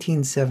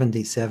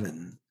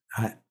 1977.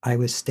 I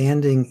was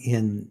standing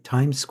in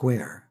Times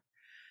Square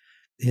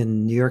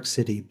in New York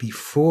City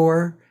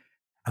before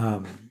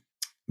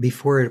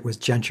it was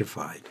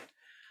gentrified.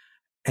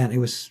 And it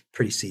was a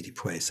pretty seedy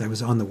place. I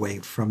was on the way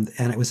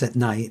and it was at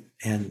night,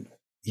 and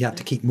you had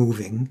to keep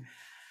moving.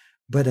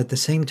 But at the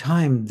same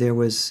time, there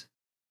was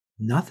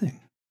nothing.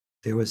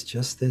 There was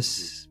just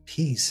this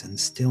peace and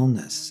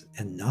stillness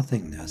and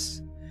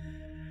nothingness.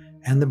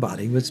 And the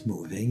body was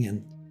moving,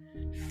 and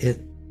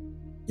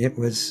it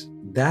was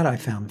that I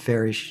found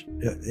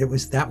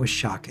that was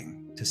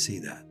shocking to see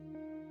that.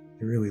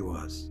 It really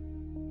was.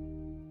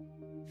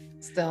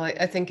 Still,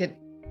 I think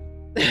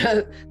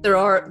there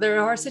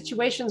are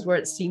situations where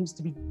it seems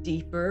to be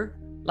deeper.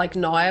 Like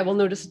now I will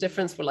notice a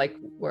difference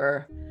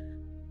where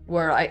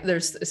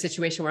there's a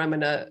situation where I'm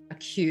in a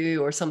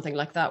queue or something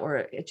like that, where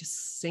it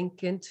just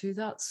sink into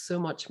that so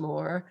much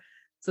more.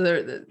 So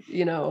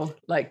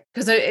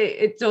because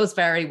it does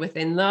vary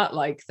within that,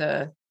 like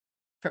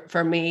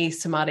for me,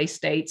 samadhi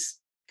states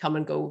come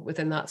and go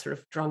within that sort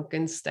of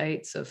drunken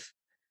states of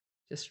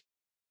just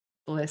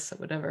bliss or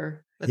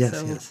whatever. But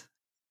yes.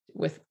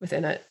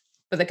 Within it,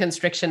 but the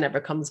constriction never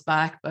comes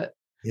back. But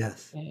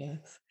yes.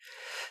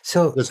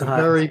 So there's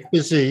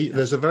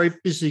a very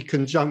busy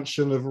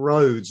conjunction of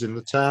roads in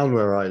the town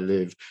where I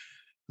live,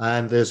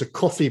 and there's a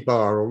coffee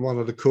bar on one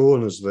of the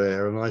corners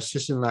there, and I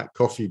sit in that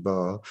coffee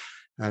bar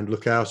and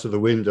look out of the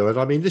window. And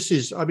I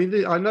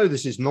know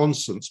this is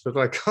nonsense, but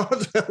I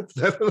can't help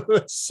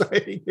nevertheless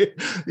saying it,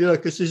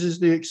 because this is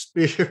the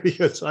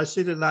experience. I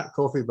sit in that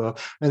coffee bar,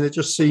 and it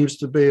just seems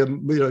to be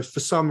for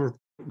some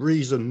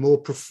reason, more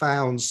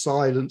profound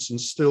silence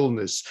and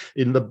stillness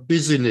in the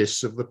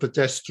busyness of the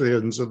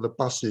pedestrians and the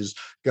buses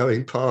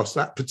going past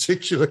that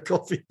particular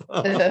coffee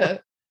bar.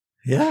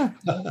 Yeah.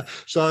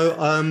 So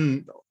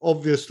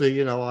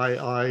obviously, I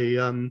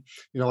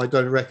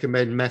don't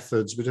recommend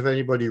methods, but if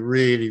anybody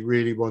really,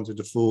 really wanted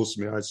to force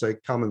me, I'd say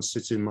come and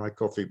sit in my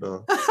coffee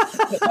bar.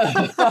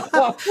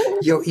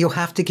 You'll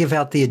have to give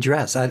out the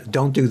address.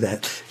 Don't do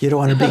that. You don't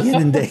want to be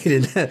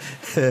inundated.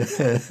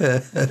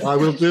 I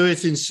will do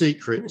it in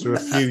secret to a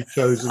few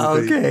chosen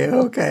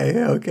people.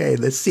 Okay.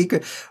 The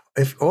secret.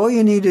 If all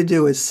you need to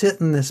do is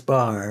sit in this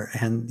bar,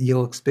 and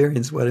you'll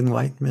experience what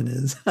enlightenment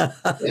is.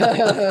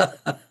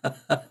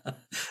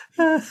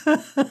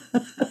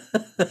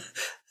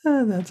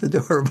 That's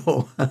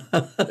adorable.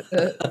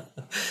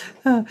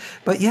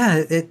 But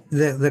yeah,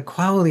 the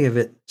quality of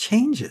it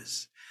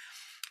changes.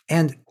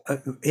 And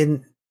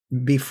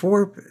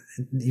before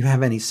you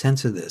have any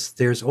sense of this,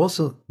 there's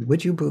also,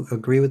 would you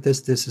agree with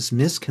this? There's this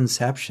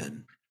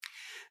misconception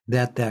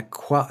that the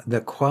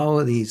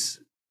qualities,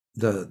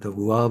 the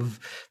love,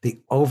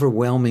 the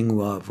overwhelming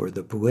love, or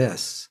the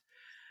bliss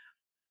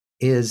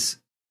is,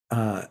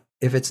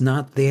 if it's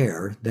not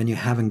there, then you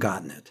haven't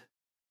gotten it.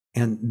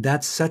 And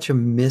that's such a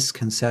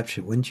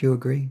misconception. Wouldn't you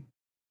agree?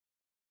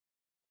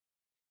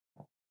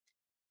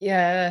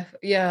 Yeah,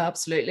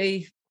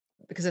 absolutely.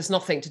 Because it's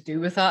nothing to do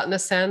with that in a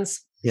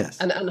sense. Yes.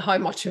 And how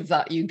much of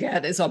that you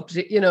get is up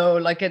to,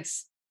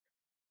 it's,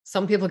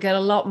 some people get a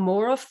lot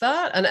more of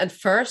that. And at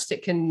first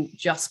it can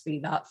just be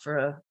that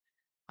for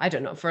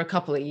a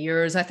couple of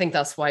years. I think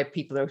that's why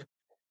people are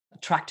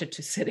attracted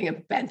to sitting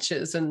on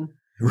benches and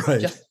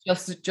right.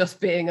 just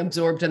being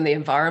absorbed in the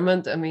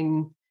environment. I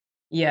mean,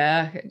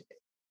 yeah,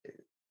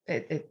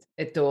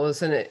 it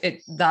does. And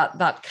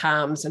that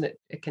calms, and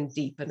it can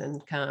deepen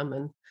and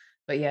calm.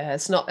 But yeah,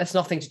 it's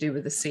nothing to do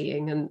with the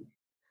seeing and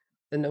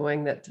the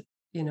knowing that,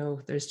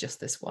 there's just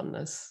this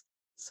oneness.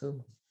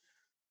 So,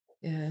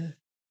 yeah.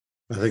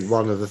 I think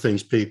one of the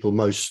things people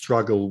most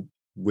struggle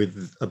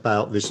with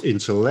about this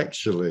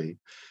intellectually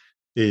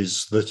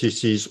is that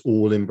it is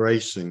all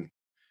embracing.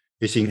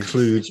 It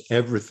includes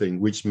everything,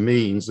 which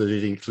means that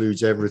it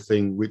includes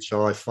everything which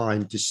I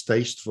find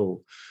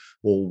distasteful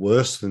or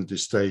worse than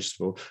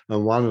distasteful.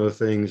 And one of the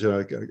things,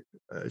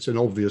 it's an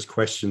obvious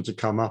question to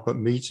come up at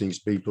meetings.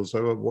 People say,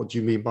 well, what do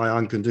you mean by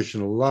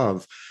unconditional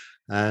love?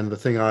 And the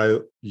thing I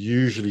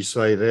usually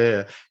say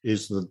there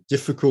is the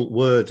difficult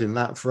word in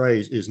that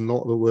phrase is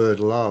not the word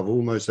love.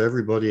 Almost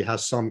everybody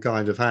has some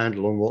kind of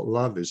handle on what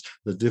love is.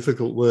 The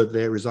difficult word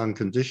there is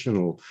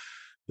unconditional,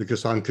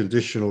 because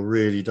unconditional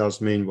really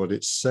does mean what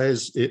it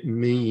says. It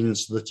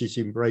means that it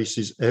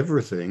embraces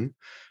everything,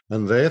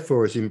 and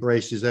therefore it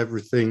embraces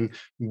everything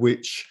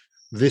which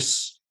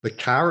the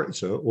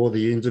character or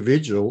the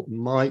individual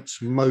might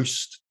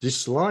most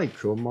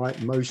dislike or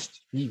might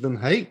most even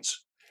hate.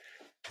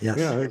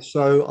 Yes.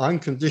 So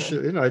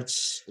unconditional,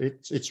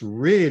 it's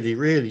really,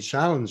 really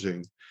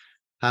challenging.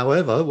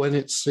 However, when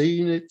it's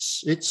seen,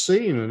 it's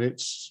seen, and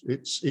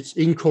it's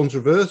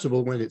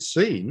incontrovertible when it's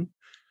seen.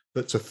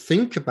 But to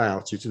think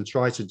about it and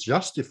try to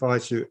justify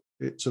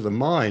it to the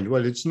mind,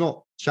 well, it's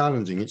not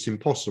challenging, it's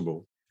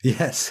impossible.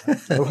 Yes.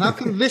 Well, how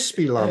can this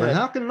be love? And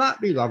how can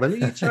that be love? And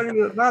are you telling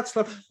me that that's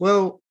love?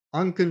 Well,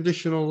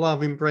 unconditional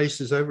love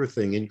embraces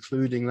everything,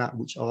 including that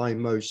which I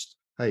most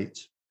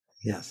hate.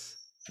 Yes.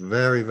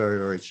 Very, very,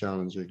 very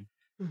challenging.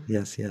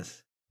 Yes.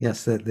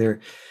 That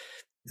they're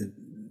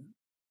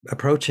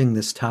approaching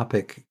this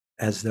topic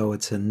as though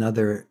it's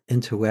another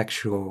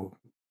intellectual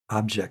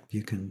object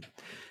you can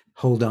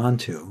hold on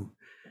to.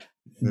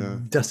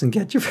 Doesn't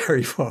get you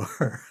very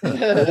far.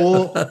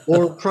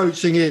 or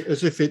approaching it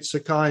as if it's a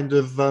kind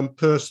of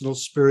personal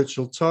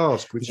spiritual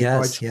task, which if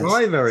I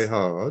try very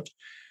hard,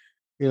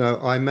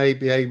 I may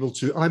be able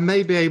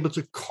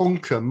to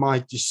conquer my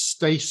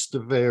distaste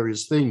of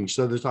various things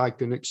so that I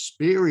can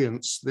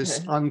experience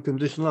this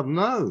unconditional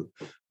love.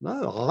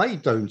 No, I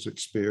don't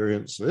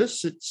experience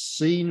this. It's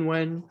seen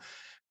when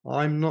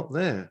I'm not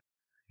there.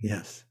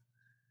 Yes.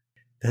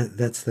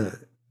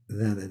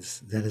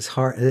 That is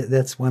hard.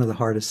 That's one of the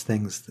hardest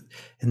things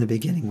in the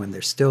beginning, when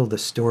there's still the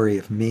story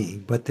of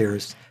me, but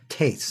there's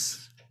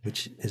tastes,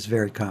 which is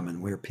very common,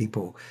 where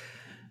people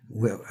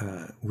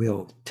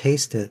will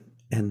taste it,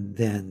 and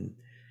then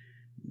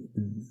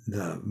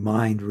the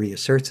mind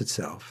reasserts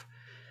itself.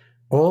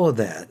 All of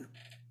that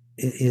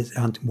is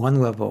on one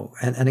level,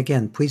 and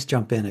again, please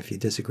jump in if you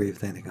disagree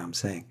with anything I'm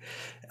saying.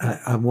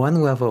 On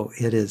one level,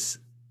 it is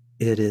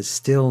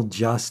still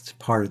just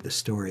part of the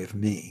story of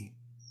me.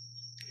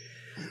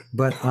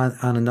 But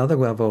on another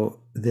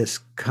level, this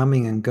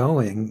coming and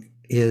going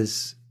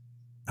is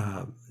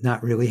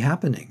not really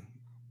happening.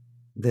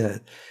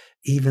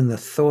 Even the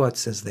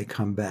thoughts as they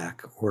come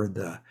back, or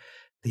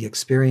the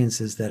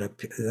experiences that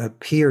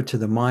appear to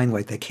the mind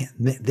like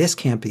this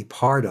can't be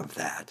part of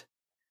that.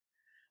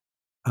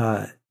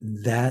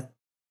 That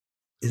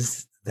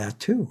is that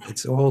too.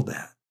 It's all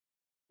that.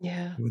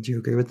 Yeah. Would you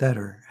agree with that,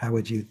 or how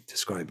would you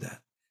describe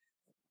that?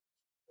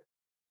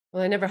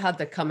 Well, I never had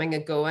the coming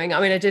and going. I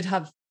mean, I did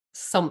have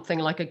something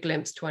like a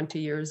glimpse 20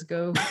 years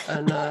ago,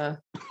 and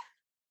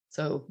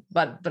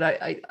but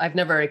I've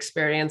never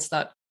experienced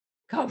that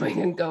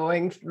coming and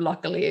going.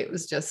 Luckily, it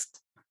was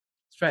just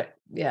straight.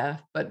 Yeah,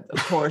 but of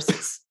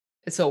course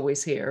it's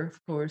always here,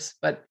 of course.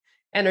 But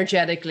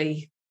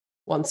energetically,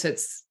 once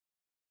it's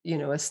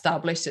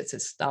established, it's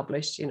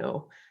established.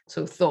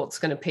 So thoughts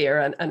can appear,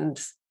 and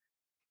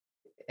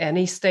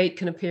any state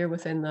can appear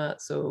within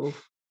that. So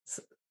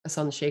it's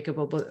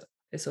unshakable, but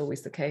it's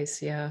always the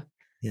case. Yeah.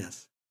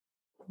 Yes.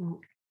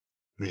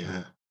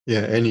 Yeah.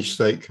 Any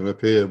state can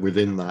appear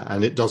within that,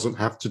 and it doesn't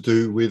have to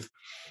do with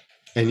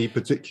any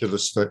particular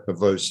state of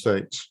those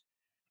states.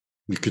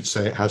 You could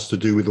say it has to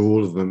do with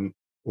all of them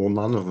or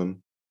none of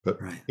them, but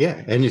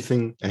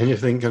anything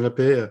can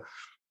appear.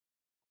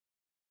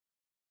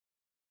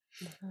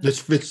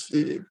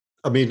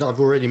 I've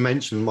already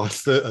mentioned my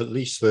at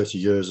least 30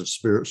 years of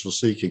spiritual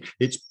seeking.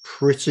 It's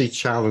pretty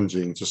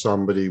challenging to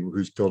somebody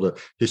who's got a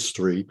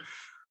history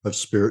of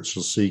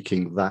spiritual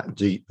seeking that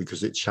deep,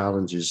 because it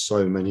challenges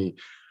so many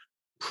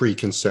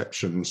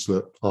preconceptions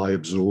that I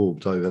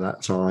absorbed over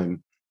that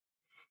time,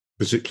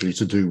 particularly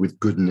to do with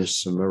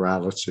goodness and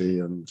morality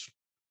and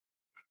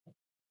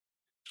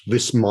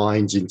this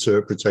mind's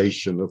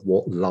interpretation of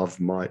what love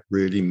might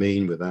really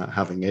mean without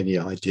having any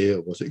idea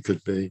what it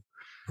could be.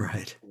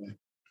 Right.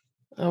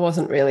 I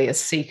wasn't really a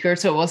seeker,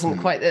 so it wasn't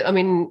quite. I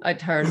mean,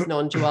 I'd heard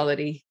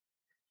non-duality,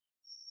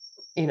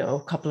 a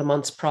couple of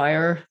months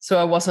prior, so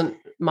I wasn't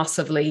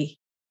massively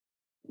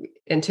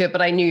into it.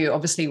 But I knew,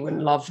 obviously, when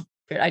love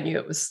appeared, I knew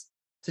it was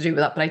to do with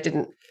that. But I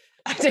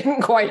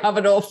didn't quite have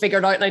it all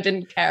figured out, and I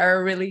didn't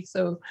care really.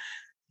 So,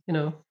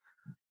 with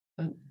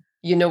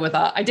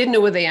that, I didn't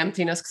know with the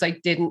emptiness, because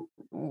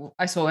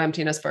I saw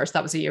emptiness first.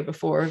 That was a year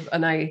before,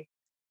 and I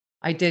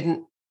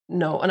didn't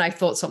know, and I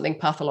thought something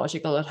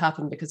pathological had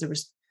happened, because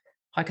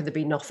how could there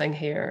be nothing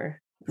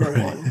here? No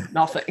one,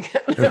 nothing.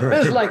 It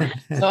was like,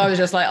 so I was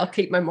just like, I'll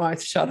keep my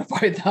mouth shut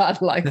about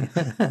that. Like,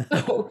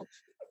 so,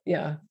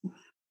 yeah.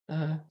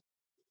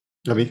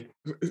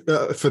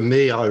 For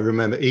me, I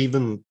remember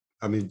even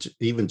I mean,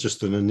 even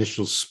just an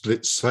initial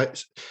split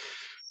second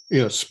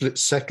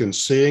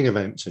seeing of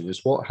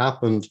emptiness. What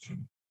happened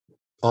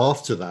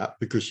after that?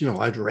 Because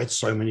I'd read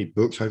so many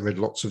books, I'd read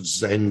lots of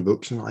Zen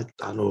books, and I'd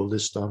done all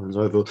this stuff and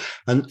so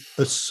forth, and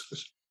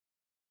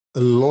a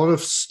lot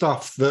of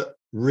stuff that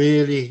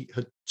really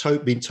had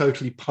been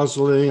totally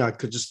puzzling.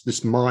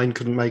 This mind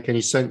couldn't make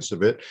any sense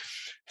of it.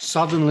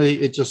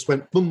 Suddenly it just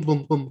went boom,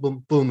 boom, boom,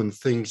 boom, boom, and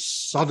things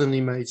suddenly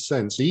made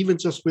sense. Even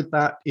just with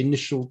that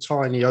initial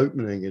tiny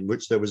opening in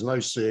which there was no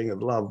seeing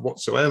of love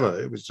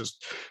whatsoever. It was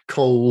just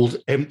cold,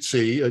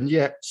 empty, and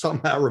yet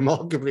somehow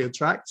remarkably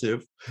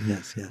attractive.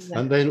 Yes, yes.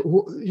 And then,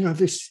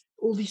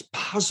 all these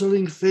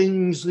puzzling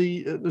things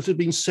that had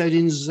been said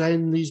in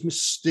Zen, these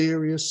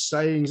mysterious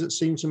sayings that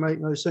seemed to make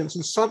no sense,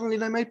 and suddenly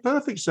they made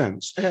perfect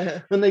sense.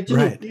 And they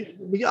didn't.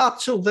 Right. Up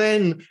till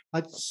then,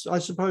 I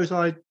suppose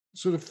I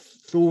sort of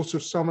thought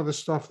of some of the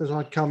stuff that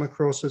I'd come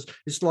across as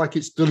it's like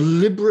it's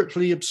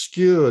deliberately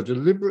obscure,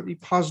 deliberately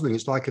puzzling.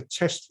 It's like a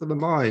test for the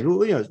mind.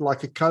 Or, it's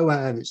like a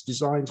koan. It's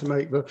designed to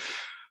make the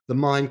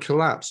mind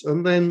collapse.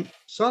 And then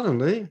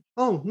suddenly,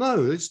 oh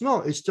no, it's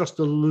not. It's just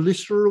a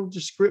literal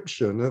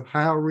description of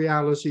how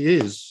reality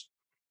is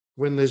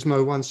when there's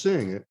no one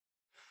seeing it.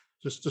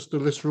 Just a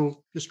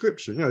literal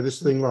description.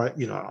 This thing like,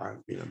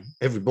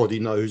 everybody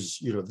knows,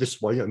 this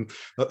way. And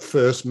at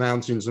first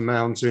mountains are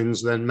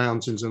mountains, then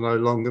mountains are no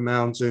longer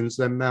mountains,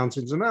 then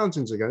mountains are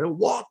mountains again.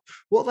 What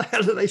the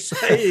hell are they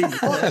saying?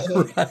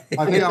 Right.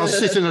 I think I'll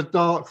sit in a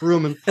dark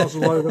room and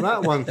puzzle over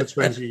that one for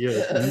 20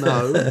 years.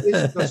 No,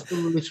 it's just a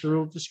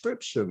literal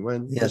description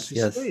when this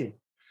is seen.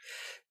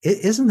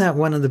 Isn't that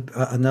one of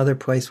another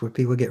place where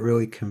people get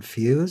really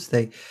confused?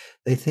 They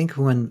think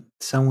when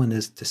someone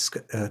is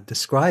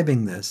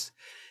describing this,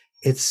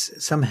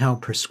 it's somehow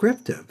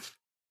prescriptive,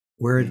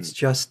 where it's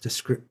just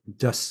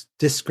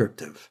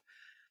descriptive.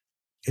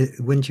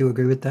 Wouldn't you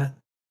agree with that?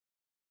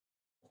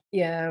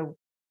 Yeah,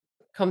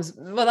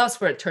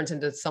 that's where it turns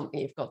into something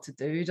you've got to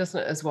do,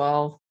 doesn't it, as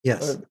well?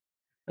 Yes.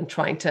 And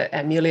trying to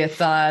emulate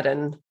that,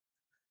 and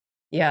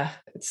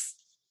it's.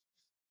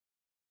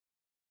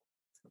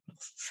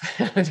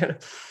 I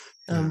don't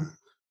know.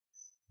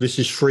 This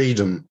is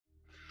freedom.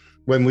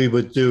 When we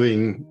were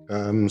doing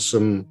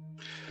some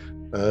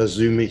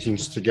Zoom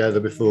meetings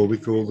together before, we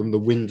called them the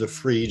wind of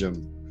freedom,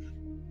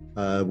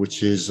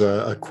 which is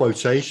a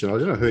quotation. I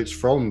don't know who it's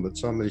from, but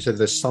somebody said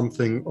there's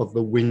something of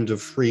the wind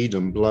of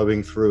freedom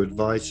blowing through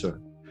Advaita.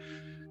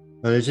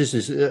 And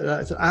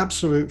it's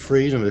absolute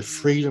freedom. It's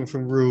freedom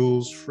from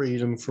rules,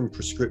 freedom from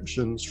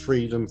prescriptions,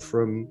 freedom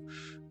from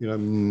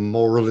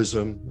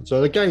moralism.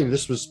 So again,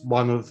 this was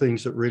one of the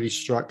things that really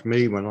struck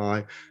me when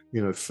I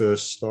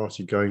first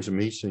started going to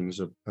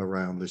meetings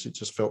around this. It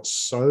just felt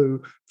so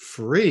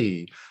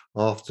free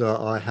after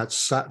I had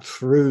sat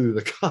through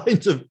the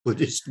kind of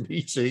Buddhist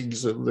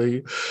meetings and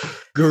the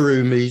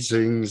guru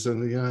meetings,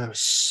 and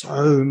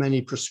so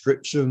many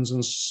prescriptions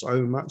and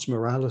so much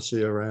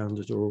morality around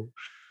it all.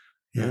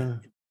 Yeah,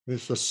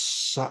 it's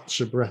just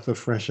such a breath of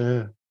fresh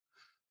air.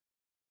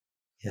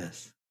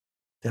 Yes,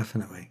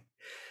 definitely.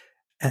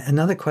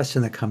 Another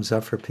question that comes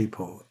up for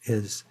people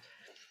is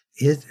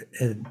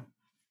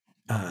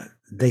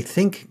they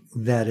think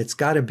that it's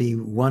got to be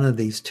one of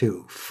these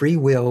two, free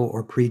will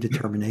or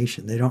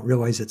predetermination. They don't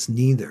realize it's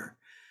neither.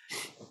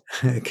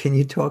 Can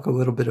you talk a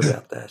little bit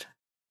about that?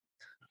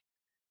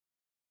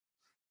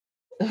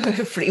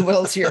 Free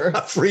will's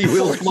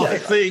my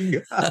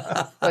thing.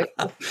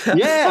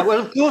 Yeah,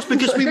 well, of course,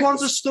 because we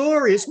want a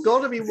story. It's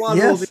got to be one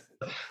or the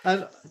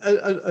other.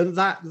 And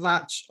that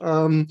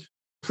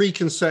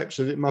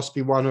preconception, it must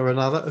be one or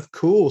another, of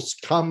course,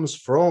 comes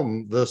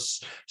from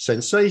this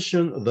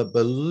sensation, the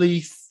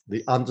belief,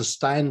 the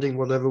understanding,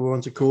 whatever we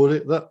want to call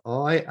it, that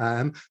I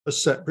am a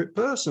separate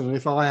person. And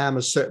if I am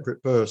a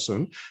separate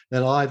person,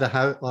 then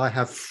either I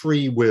have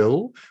free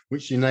will,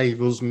 which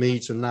enables me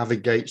to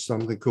navigate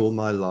something called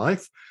my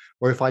life,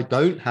 or if I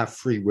don't have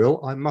free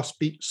will, I must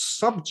be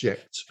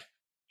subject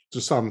to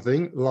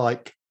something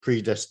like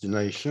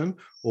predestination,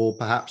 or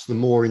perhaps the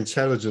more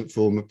intelligent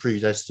form of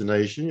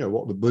predestination,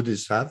 what the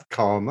Buddhists have,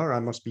 karma. I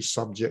must be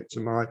subject to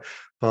my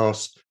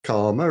past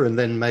karma, and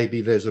then maybe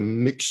there's a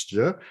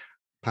mixture.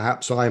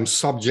 Perhaps I am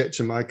subject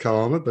to my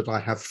karma, but I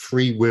have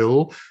free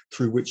will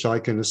through which I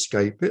can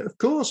escape it. Of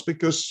course,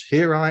 because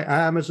here I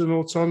am as an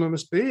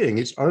autonomous being.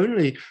 It's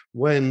only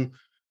when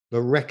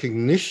the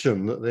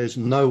recognition that there's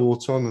no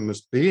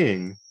autonomous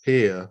being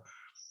here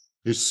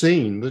is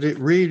seen that it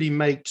really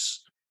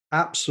makes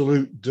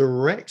absolute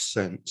direct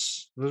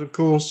sense that, of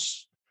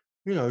course,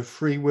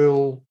 free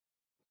will,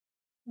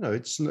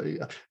 it's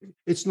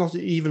not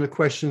even a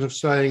question of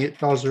saying it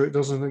does or it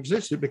doesn't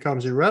exist. It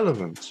becomes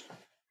irrelevant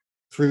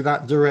through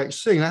that direct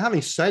seeing. Now,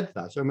 having said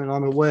that, I mean,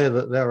 I'm aware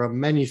that there are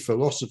many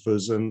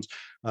philosophers and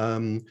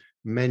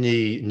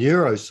many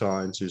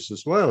neuroscientists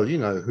as well,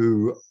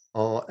 who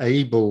are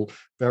able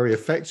very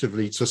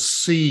effectively to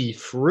see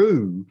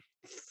through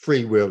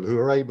free will, who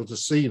are able to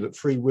see that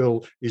free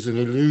will is an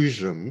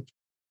illusion,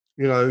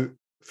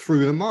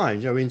 through the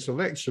mind,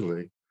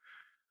 intellectually,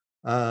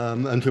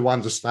 and to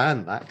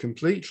understand that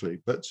completely.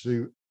 But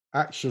to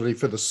actually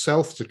for the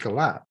self to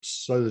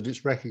collapse so that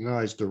it's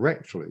recognized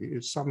directly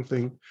is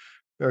something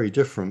very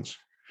different.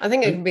 I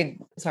think it can be,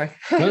 sorry.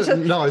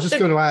 No, I was just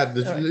going to add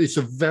that Sorry. it's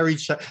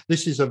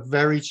this is a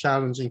very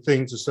challenging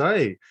thing to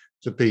say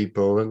to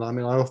people. And I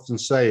mean, I often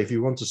say, if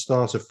you want to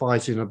start a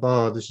fight in a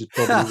bar, this is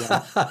probably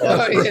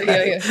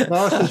the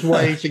fastest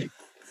way to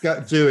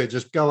do it.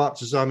 Just go up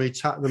to somebody,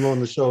 tap them on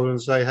the shoulder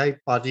and say, hey,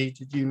 buddy,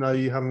 did you know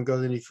you haven't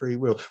got any free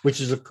will? Which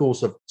is, of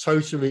course, a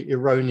totally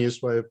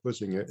erroneous way of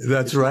putting it.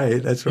 That's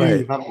right. That's right.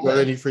 You haven't got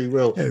any free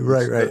will.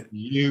 Right.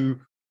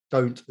 You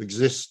don't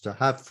exist to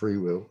have free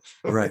will.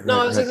 Right. No,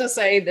 I was just going to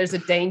say there's a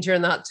danger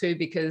in that too,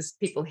 because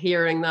people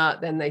hearing that,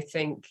 then they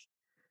think,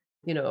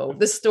 you know,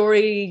 the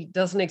story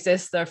doesn't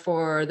exist,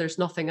 therefore there's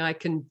nothing I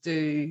can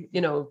do, you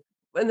know,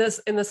 in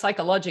the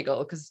psychological,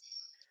 because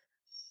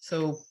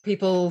so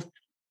people,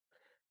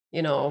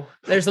 you know,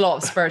 there's a lot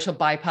of spiritual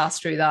bypass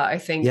through that, I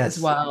think, as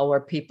well,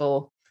 where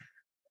people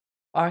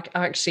are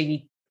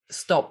actually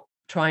stop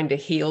trying to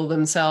heal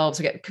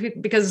themselves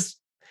because,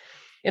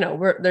 you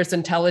know, there's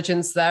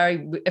intelligence there.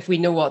 If we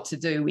know what to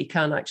do, we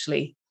can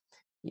actually,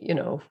 you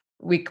know,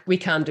 we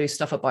can do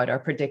stuff about our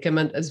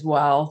predicament as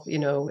well. You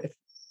know,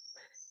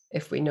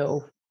 if we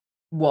know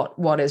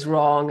what is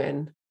wrong,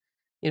 and,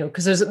 you know,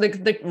 because there's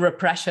the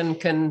repression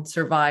can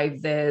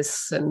survive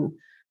this, and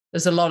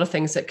there's a lot of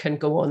things that can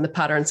go on, the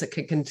patterns that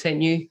can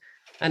continue.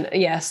 And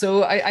yeah,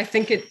 so I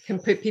think it can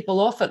put people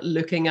off at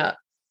looking at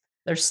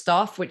their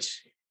stuff,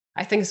 which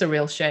I think is a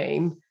real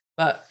shame,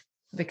 but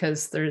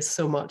because there's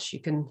so much you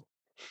can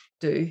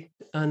do.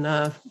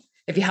 And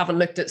if you haven't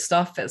looked at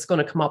stuff, it's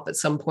going to come up at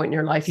some point in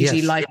your life.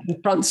 Usually life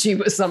confronts you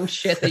with some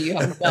shit that you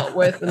haven't dealt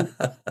with.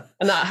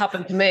 And that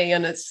happened to me,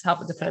 and it's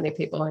happened to plenty of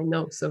people I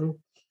know. So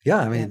yeah,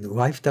 I mean,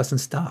 life doesn't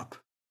stop.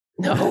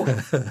 No.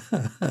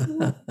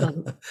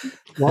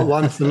 Well,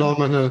 one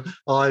phenomenon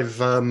I've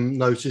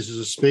noticed as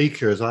a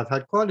speaker is I've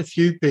had quite a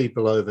few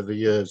people over the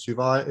years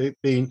who've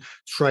been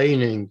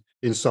training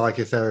in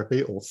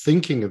psychotherapy or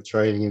thinking of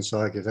training in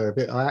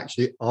psychotherapy. I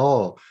actually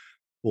are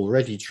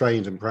already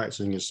trained and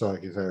practicing as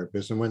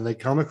psychotherapists. And when they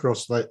come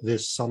across like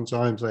this,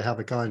 sometimes they have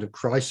a kind of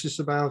crisis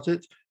about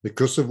it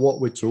because of what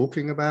we're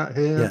talking about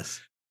here.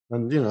 Yes.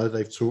 And, you know,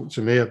 they've talked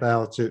to me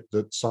about it,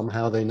 that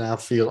somehow they now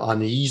feel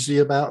uneasy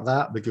about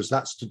that because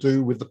that's to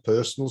do with the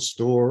personal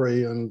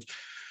story. And,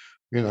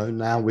 you know,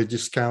 now we're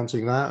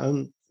discounting that.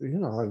 And, you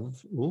know, I've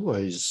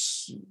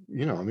always,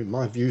 you know, I mean,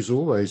 my view's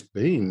always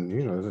been,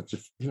 you know, that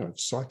if, you know, if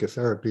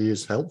psychotherapy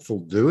is helpful,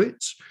 do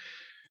it.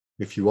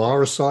 If you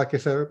are a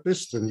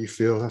psychotherapist and you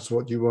feel that's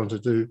what you want to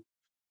do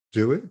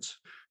it.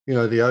 You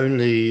know, the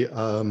only,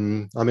 I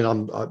mean,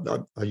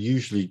 I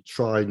usually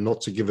try not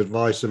to give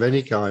advice of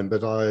any kind,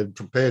 but I'm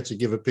prepared to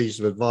give a piece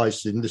of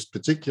advice in this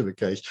particular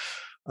case,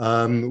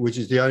 which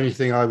is the only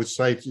thing I would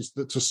say is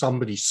that to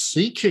somebody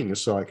seeking a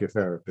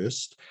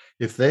psychotherapist,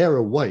 if they're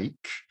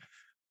awake,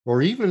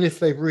 or even if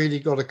they've really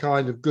got a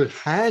kind of good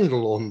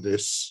handle on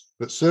this,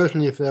 but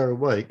certainly if they're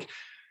awake,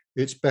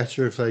 it's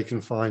better if they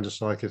can find a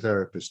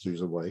psychotherapist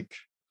who's awake,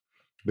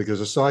 because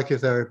a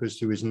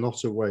psychotherapist who is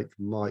not awake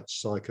might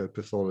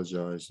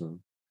psychopathologize them.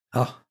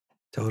 Oh,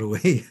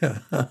 totally.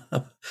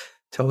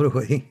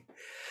 Totally.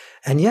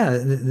 And yeah,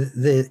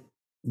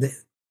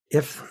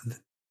 if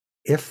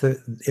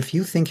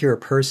you think you're a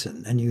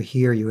person and you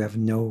hear you have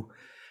no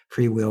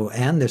free will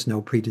and there's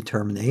no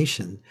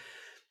predetermination,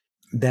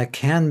 that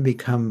can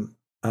become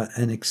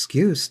an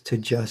excuse to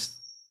just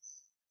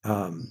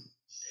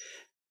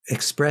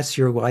express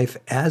your life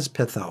as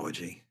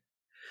pathology,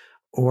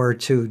 or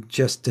to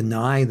just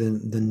deny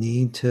the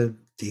need to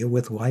deal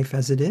with life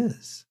as it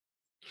is.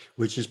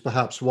 Which is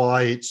perhaps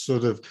why it's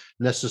sort of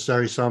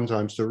necessary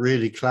sometimes to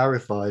really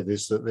clarify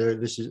this, that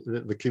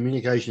the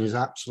communication is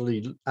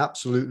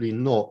absolutely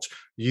not,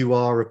 you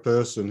are a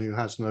person who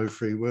has no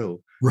free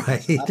will.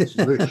 Right.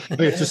 Absolutely. I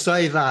mean, to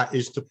say that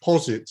is to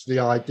posit the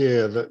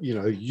idea that,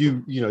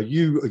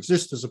 you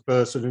exist as a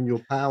person and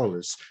you're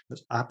powerless.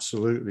 That's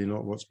absolutely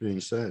not what's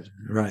being said.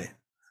 Right.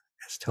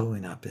 It's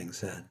totally not being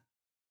said.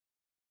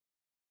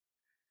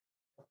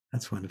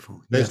 That's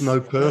wonderful. There's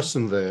no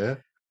person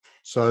there.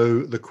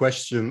 So the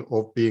question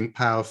of being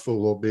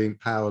powerful or being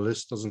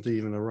powerless doesn't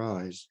even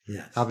arise.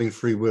 Yes. Having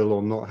free will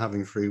or not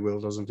having free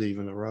will doesn't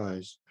even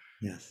arise.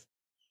 Yes.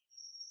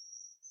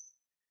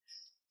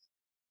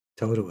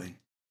 Totally.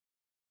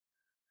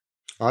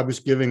 I was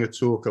giving a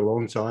talk a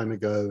long time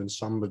ago and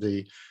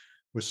somebody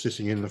was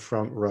sitting in the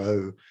front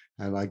row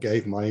and I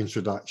gave my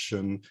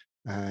introduction,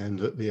 and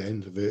at the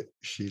end of it,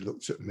 she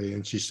looked at me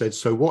and she said,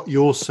 so what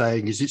you're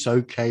saying is it's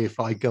okay if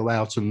I go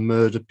out and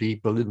murder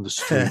people in the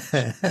street?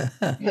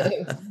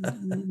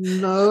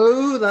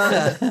 No,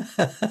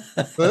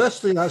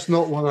 firstly, that's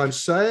not what I'm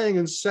saying.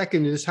 And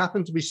secondly, this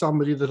happened to be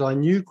somebody that I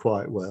knew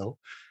quite well.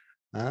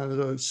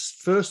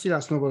 Firstly,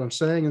 that's not what I'm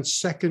saying. And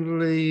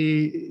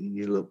secondly,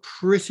 you look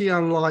pretty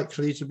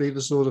unlikely to be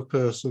the sort of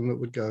person that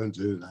would go and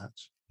do that.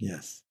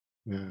 Yes.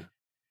 Yeah.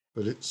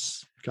 But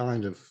it's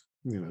kind of,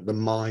 the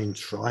mind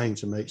trying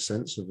to make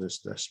sense of this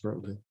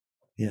desperately.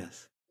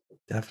 Yes,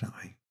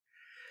 definitely.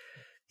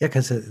 Yeah,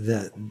 because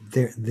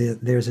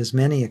there's as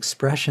many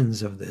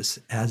expressions of this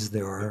as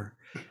there are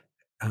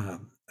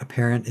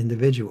apparent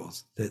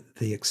individuals.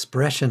 The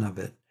expression of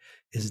it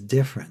is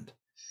different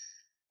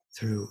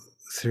through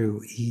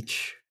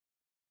each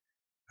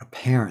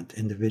apparent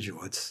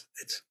individual. It's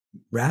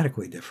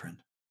radically different.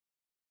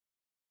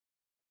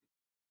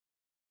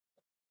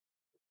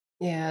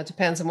 Yeah, it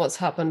depends on what's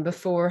happened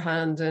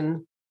beforehand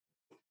and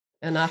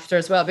after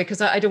as well. Because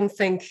I don't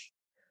think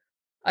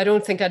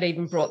I'd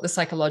even brought the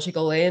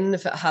psychological in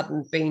if it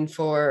hadn't been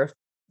for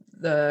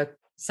the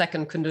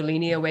second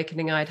Kundalini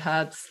awakening I'd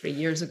had 3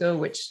 years ago,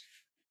 which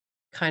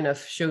kind of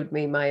showed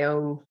me my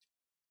own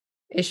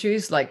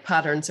issues, like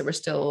patterns that were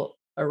still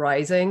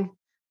arising.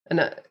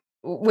 And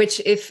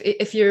which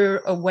if you're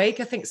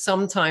awake, I think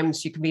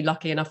sometimes you can be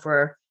lucky enough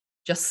where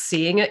just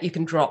seeing it, you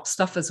can drop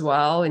stuff as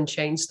well and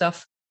change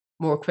stuff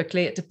more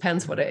quickly. It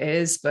depends what it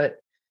is, but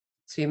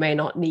so you may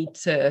not need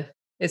to,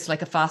 it's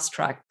like a fast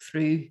track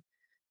through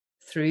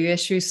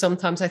issues.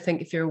 Sometimes I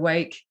think if you're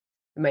awake,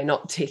 it may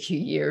not take you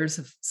years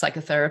of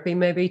psychotherapy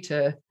maybe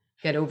to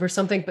get over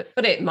something,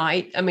 but it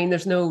might. I mean,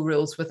 there's no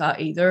rules with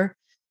that either.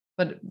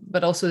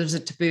 But also there's a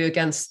taboo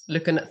against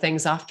looking at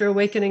things after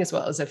awakening as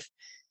well, as if,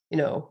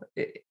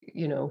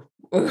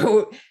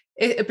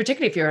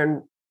 particularly if you're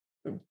in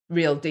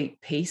real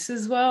deep peace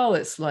as well,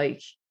 it's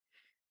like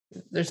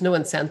there's no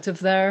incentive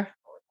there.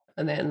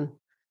 And then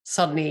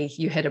suddenly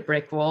you hit a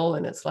brick wall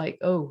and it's like,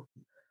 oh,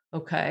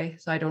 okay,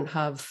 so I don't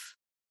have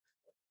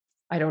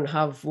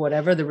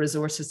whatever the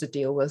resources to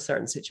deal with a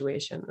certain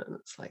situation. And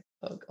it's like,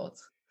 oh God.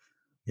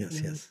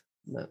 Yes.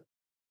 No.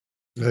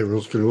 There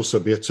can also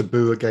be a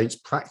taboo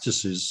against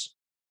practices.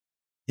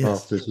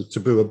 Yes. There's a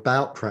taboo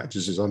about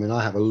practices. I mean,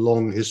 I have a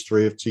long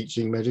history of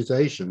teaching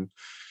meditation.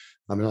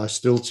 I mean, I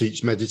still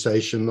teach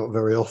meditation, not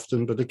very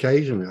often, but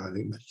occasionally. I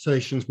think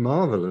meditation's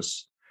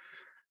marvelous.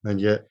 And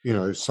yet,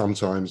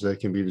 sometimes there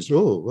can be this,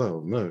 oh,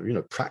 well,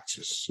 no,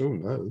 practice. Oh,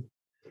 no.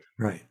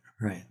 Right.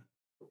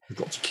 We've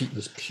got to keep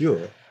this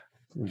pure.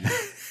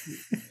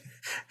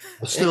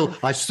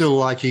 I still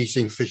like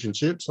eating fish and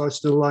chips. I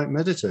still like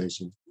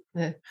meditating.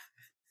 Yeah.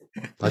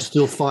 I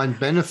still find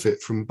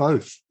benefit from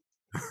both.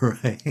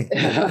 Right.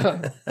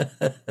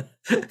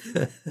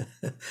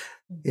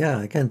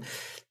 Yeah. Again,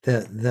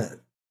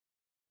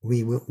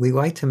 we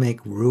like to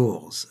make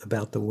rules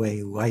about the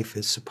way life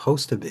is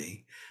supposed to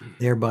be,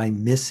 thereby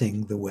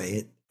missing the way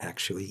it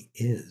actually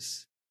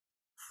is.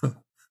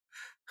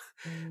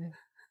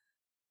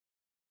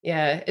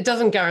 Yeah, it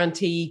doesn't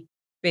guarantee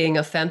being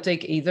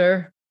authentic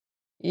either.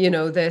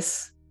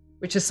 This,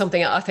 which is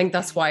something I think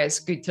that's why it's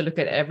good to look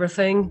at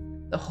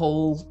everything, the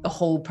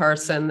whole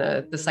person,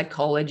 the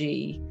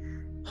psychology,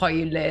 how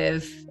you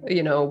live,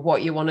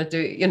 what you want to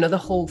do, the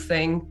whole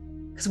thing.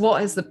 Because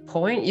what is the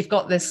point? You've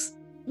got this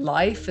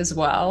life as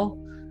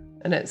well,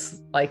 and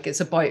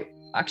it's about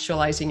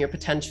actualizing your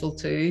potential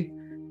too.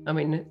 I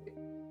mean,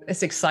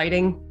 it's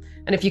exciting,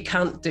 and if you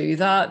can't do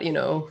that,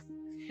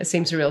 it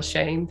seems a real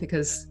shame,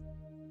 because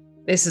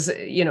this is,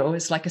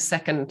 it's like a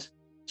second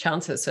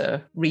chance. It's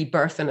a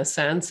rebirth in a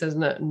sense,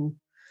 isn't it? And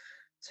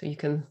so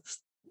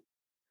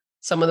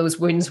some of those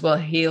wounds will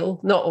heal,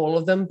 not all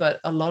of them, but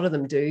a lot of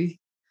them do,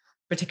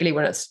 particularly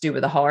when it's to do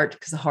with the heart,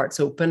 because the heart's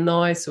open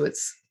now. So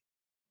it's,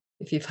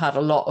 if you've had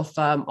a lot of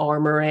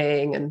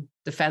armoring and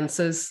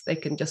defenses, they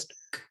can just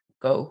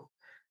go.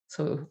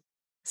 So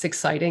it's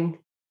exciting.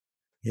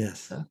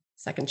 Yes. So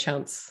second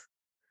chance.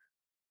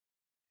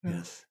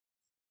 Yes.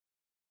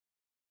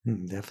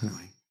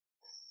 Definitely.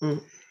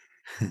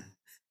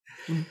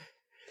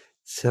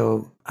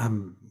 So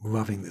I'm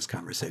loving this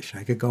conversation.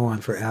 I could go on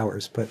for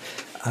hours, but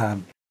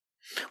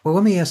well,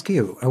 let me ask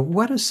you,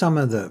 what are some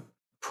of the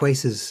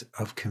places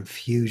of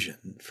confusion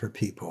for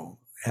people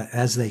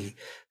as they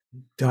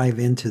dive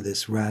into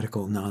this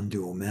radical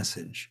non-dual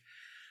message,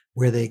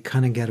 where they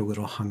kind of get a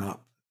little hung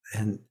up?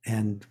 And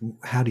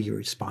how do you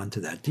respond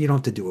to that? You don't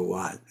have to do a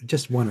lot,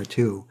 just one or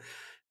two,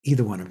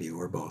 either one of you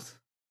or both.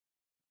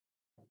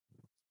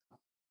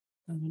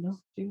 I don't know.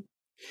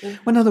 Well,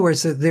 in other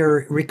words, there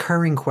are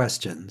recurring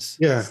questions.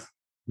 Yeah.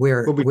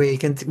 Where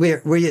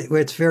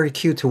it's very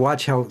cute to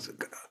watch how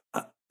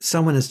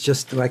someone is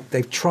just like,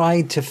 they've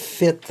tried to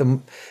fit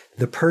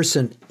the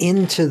person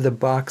into the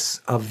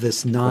box of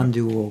this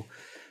non-dual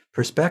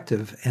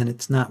perspective, and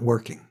it's not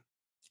working.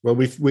 Well,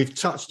 we've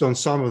touched on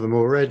some of them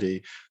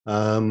already.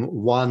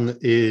 One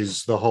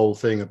is the whole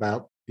thing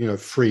about,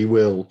 free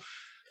will,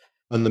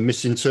 and the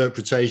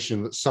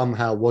misinterpretation that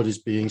somehow what is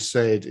being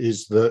said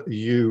is that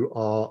you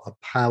are a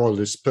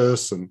powerless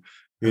person.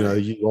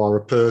 You are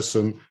a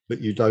person,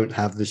 but you don't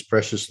have this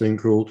precious thing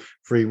called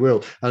free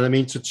will. And I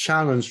mean, to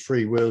challenge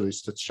free will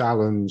is to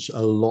challenge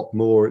a lot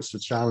more. It's to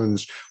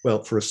challenge,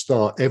 well, for a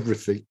start,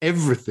 everything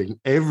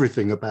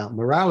about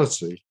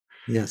morality.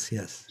 Yes.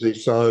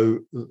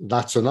 So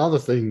that's another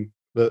thing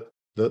that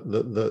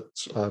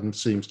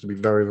seems to be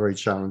very, very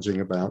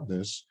challenging about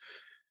this.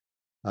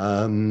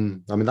 I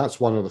mean, that's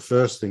one of the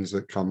first things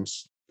that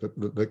comes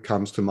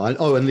to mind.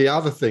 Oh, and the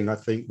other thing I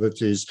think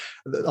these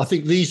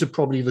are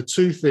probably the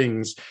two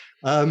things.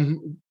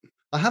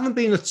 I haven't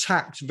been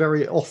attacked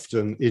very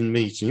often in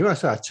meetings. When I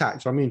say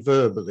attacked, I mean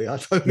verbally. I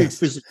don't mean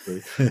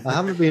physically. I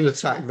haven't been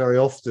attacked very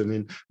often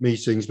in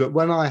meetings, but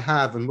when I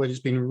have, and when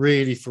it's been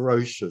really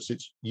ferocious,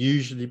 it's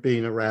usually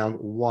been around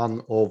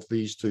one of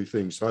these two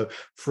things. So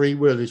free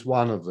will is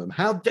one of them.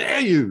 How dare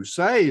you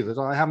say that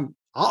I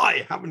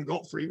haven't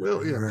got free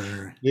will?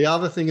 The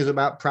other thing is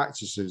about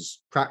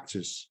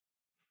practice,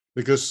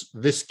 because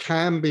this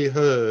can be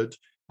heard,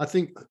 I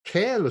think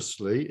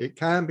carelessly, it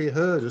can be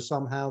heard as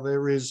somehow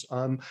there is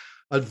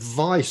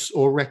advice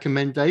or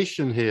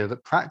recommendation here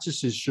that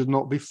practices should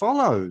not be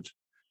followed.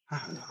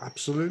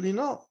 Absolutely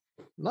not.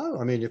 No,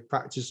 I mean, if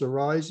practices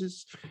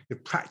arise,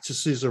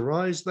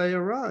 they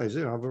arise.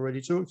 I've already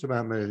talked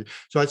about many.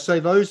 So I'd say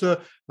those are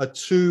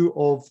two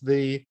of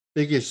the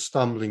biggest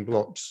stumbling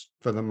blocks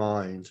for the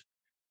mind.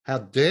 How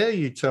dare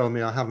you tell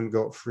me I haven't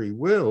got free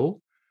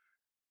will?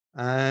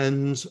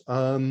 And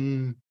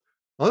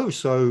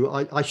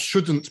so I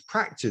shouldn't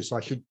practice. I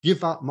should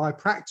give up my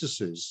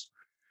practices.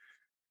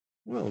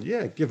 Well,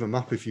 yeah, give them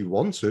up if you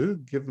want to.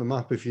 Give them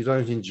up if you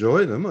don't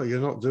enjoy them, or they're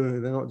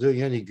not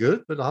doing any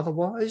good. But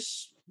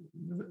otherwise,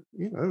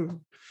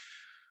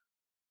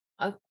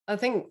 I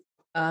think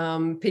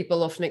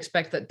people often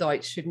expect that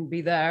doubt shouldn't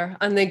be there,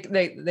 and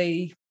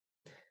they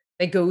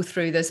go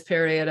through this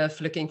period of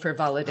looking for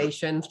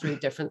validation through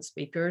different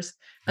speakers,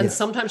 and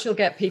sometimes you'll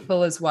get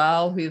people as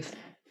well who've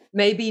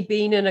maybe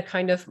been in a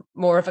kind of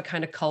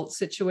cult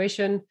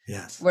situation,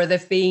 where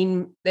they've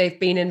been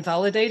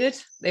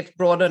invalidated. They've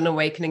brought an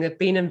awakening, they've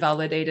been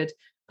invalidated,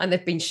 and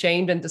they've been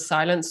shamed into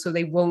silence, so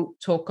they won't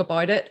talk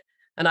about it.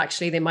 And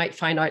actually they might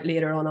find out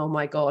later on, oh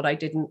my God, I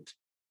didn't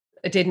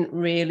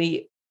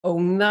really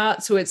own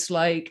that. So it's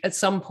like at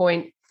some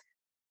point,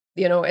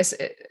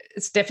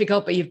 it's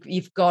difficult, but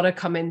you've got to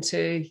come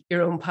into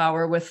your own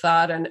power with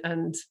that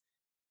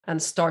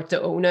and start to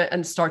own it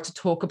and start to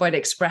talk about it,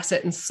 express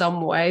it in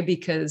some way,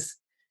 because,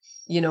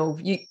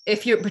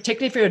 if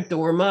you're a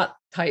doormat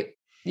type,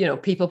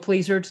 people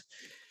pleaser,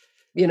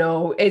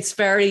 it's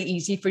very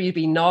easy for you to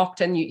be knocked,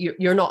 and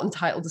you're not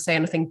entitled to say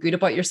anything good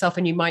about yourself.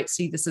 And you might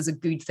see this as a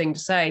good thing to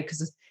say,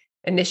 because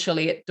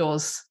initially it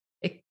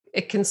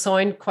can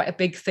sound quite a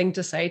big thing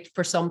to say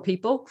for some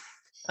people.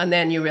 And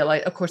then you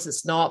realize, of course,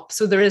 it's not.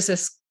 So there is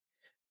this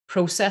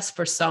process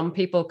for some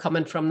people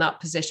coming from that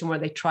position where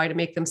they try to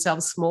make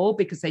themselves small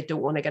because they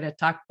don't want to get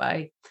attacked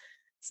by,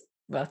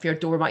 well, if you're a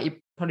doormat, you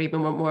probably be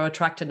more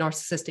attracted to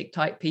narcissistic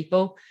type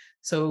people.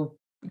 So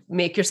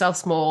make yourself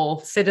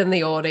small, sit in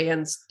the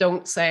audience,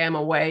 don't say I'm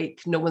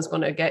awake. No one's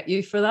going to get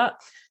you for that.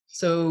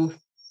 So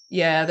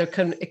yeah, it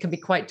can be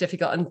quite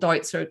difficult, and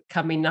doubts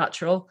can be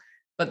natural.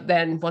 But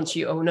then once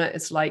you own it,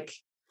 it's like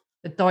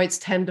the doubts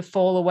tend to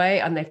fall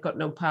away and they've got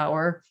no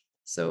power.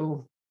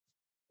 So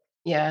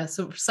yeah,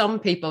 so for some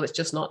people, it's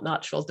just not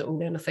natural to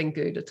own anything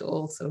good at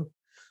all. So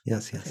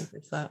yes, I think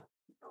it's that.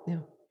 Yeah.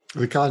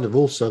 We kind of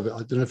also, I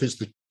don't know if it's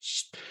the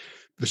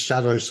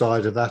shadow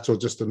side of that or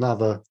just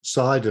another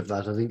side of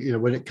that. I think,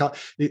 when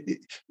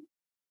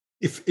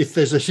if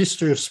there's a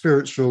history of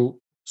spiritual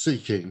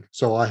seeking,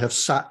 so I have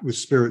sat with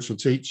spiritual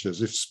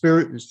teachers. If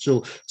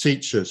spiritual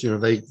teachers,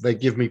 they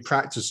give me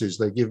practices,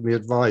 they give me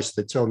advice,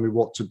 they tell me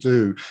what to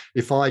do.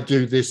 If I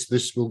do this,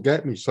 this will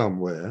get me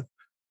somewhere.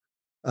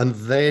 And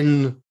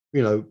then,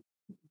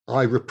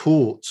 I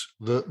report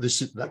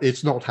that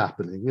it's not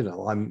happening.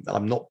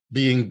 I'm not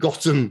being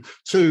gotten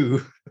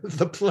to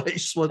the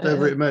place,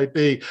 whatever it may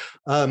be.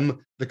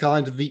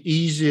 The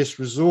easiest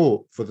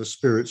resort for the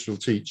spiritual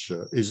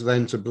teacher is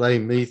then to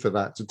blame me for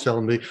that, to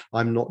tell me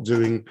I'm not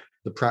doing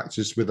the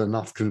practice with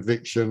enough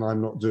conviction,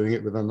 I'm not doing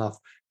it with enough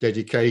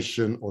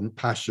dedication or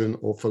passion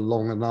or for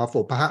long enough,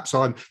 or perhaps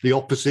I'm the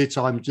opposite,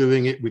 I'm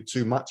doing it with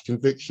too much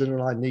conviction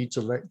and I need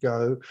to let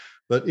go.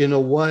 But in a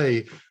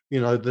way,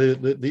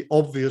 the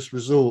obvious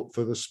resort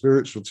for the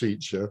spiritual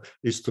teacher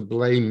is to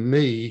blame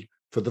me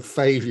for the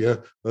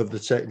failure of the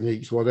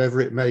techniques,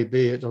 whatever it may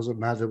be. It doesn't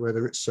matter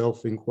whether it's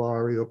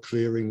self-inquiry or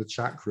clearing the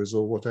chakras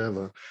or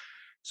whatever.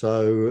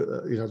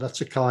 So, that's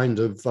a kind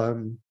of,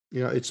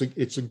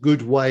 it's a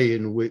good way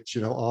in which,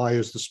 I,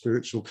 as the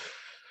spiritual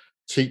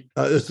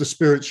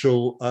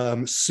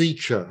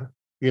seeker,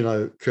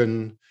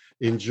 can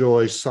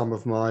enjoy some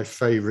of my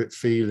favorite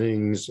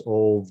feelings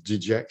of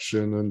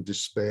dejection and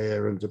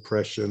despair and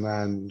depression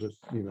and,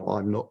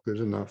 I'm not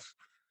good enough.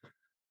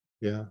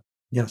 Yeah.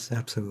 Yes,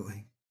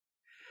 absolutely.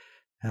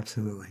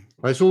 Absolutely.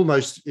 It's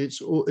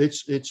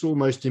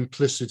almost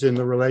implicit in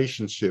the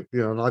relationship,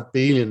 and I've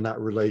been in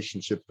that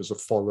relationship as a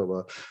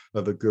follower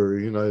of a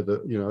guru,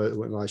 that,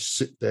 when I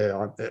sit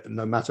there,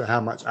 no matter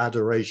how much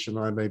adoration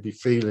I may be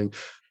feeling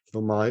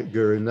for my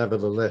guru,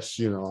 nevertheless,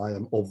 I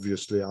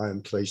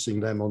am placing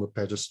them on a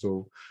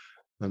pedestal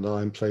and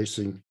I'm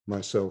placing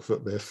myself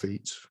at their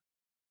feet.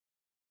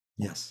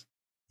 Yes.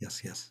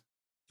 Yes, yes.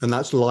 And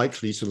that's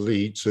likely to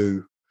lead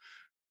to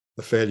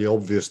a fairly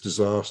obvious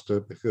disaster,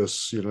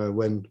 because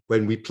when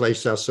we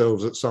place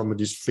ourselves at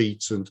somebody's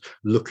feet and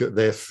look at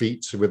their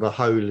feet with a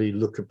holy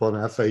look upon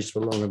our face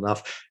for long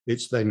enough,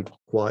 it's then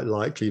quite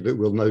likely that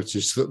we'll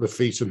notice that the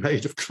feet are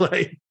made of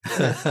clay.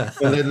 And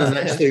then the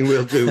next thing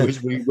we'll do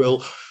is we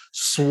will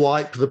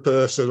swipe the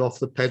person off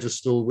the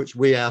pedestal which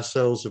we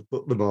ourselves have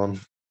put them on.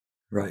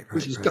 Right.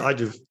 Which is kind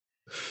of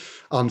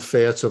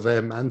unfair to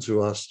them and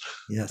to us,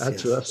 and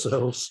to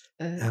ourselves.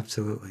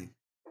 Absolutely.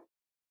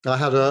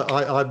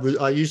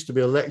 I used to be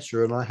a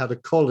lecturer, and I had a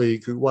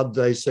colleague who one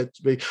day said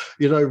to me,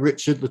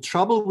 Richard, the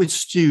trouble with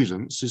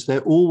students is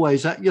they're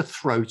always at your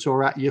throat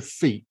or at your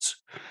feet.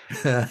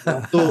 I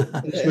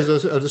thought this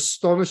was an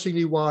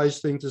astonishingly wise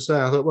thing to say.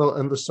 I thought, well,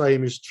 and the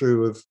same is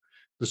true of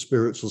the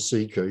spiritual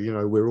seeker.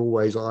 We're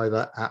always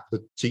either at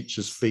the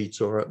teacher's feet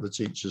or at the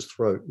teacher's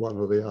throat, one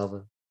or the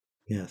other.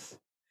 Yes.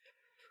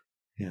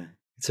 Yeah.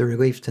 It's a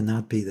relief to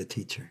not be the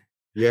teacher.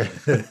 Yeah.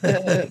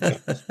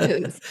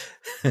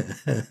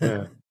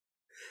 Yeah.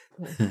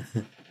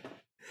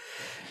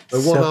 So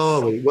what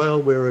are we? Well,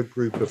 we're a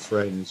group of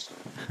friends.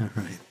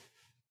 Right.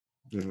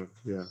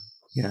 Yeah.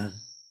 Yeah.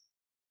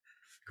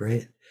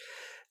 Great.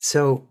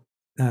 So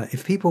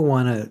if people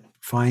want to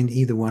find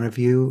either one of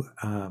you,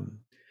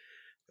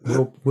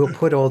 we'll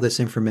put all this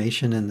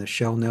information in the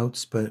show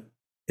notes, but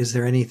is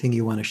there anything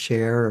you want to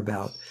share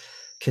about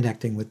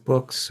connecting with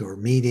books or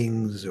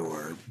meetings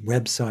or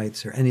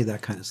websites or any of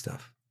that kind of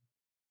stuff?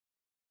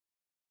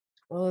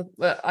 Well,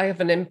 I have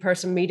an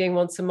in-person meeting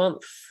once a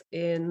month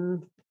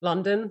in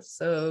London.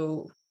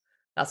 So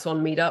that's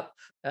on Meetup,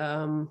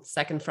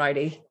 second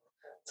Friday.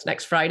 It's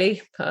next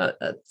Friday,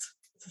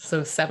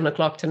 so 7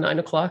 o'clock to 9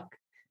 o'clock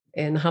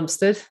in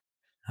Hampstead.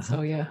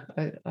 So yeah,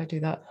 I do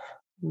that.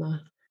 And,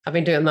 I've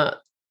been doing that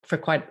for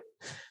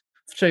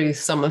through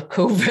some of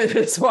COVID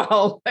as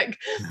well, like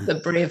the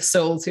brave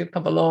souls who've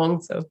come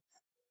along. So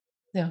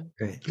yeah.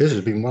 Great. This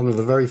has been one of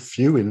the very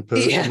few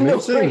in-person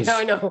meetings.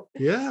 I know.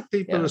 Yeah,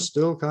 people are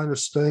still kind of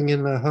staying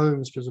in their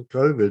homes because of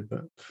COVID,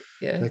 but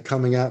they're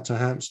coming out to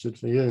Hampstead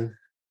for you.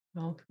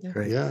 Oh, yeah.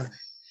 Great.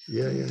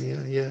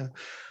 Yeah.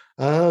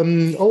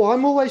 I'm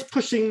always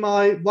pushing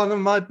one of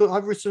my books.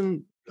 I've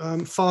written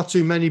far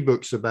too many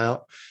books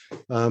about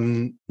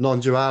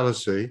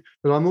non-duality,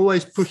 but I'm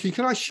always pushing.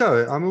 Can I show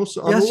it? I'm always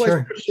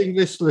pushing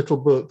this little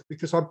book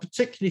because I'm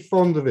particularly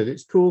fond of it.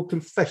 It's called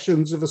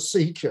Confessions of a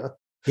Seeker.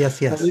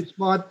 Yes. And it's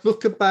my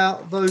book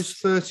about those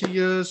 30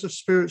 years of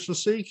spiritual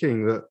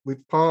seeking that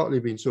we've partly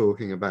been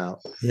talking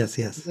about. Yes.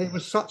 It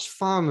was such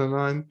fun, and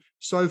I'm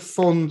so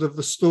fond of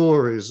the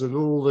stories and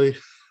all the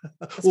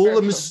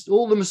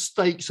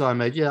mistakes I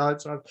made. Yeah,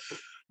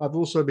 I've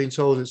also been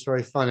told it's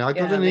very funny. I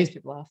got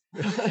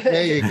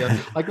there you go.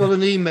 I got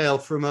an email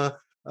from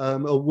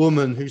a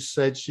woman who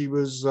said she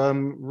was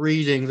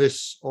reading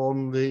this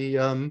on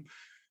the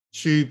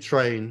tube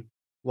train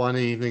one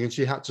evening, and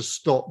she had to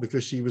stop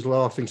because she was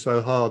laughing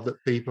so hard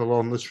that people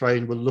on the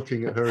train were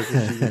looking at her as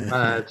if she was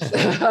mad.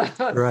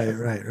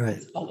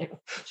 Right.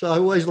 So I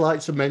always like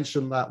to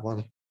mention that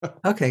one.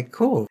 Okay,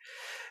 cool.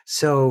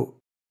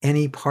 So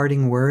any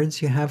parting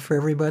words you have for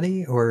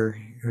everybody, or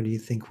do you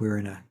think we're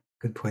in a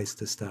good place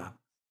to stop?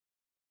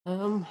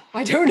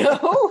 I don't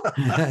know.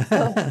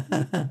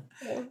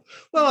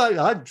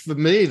 Well, for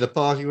me, the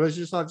parting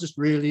was I've just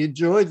really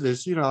enjoyed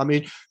this. We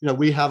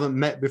haven't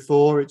met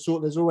before.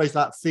 There's always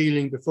that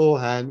feeling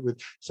beforehand with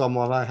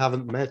someone I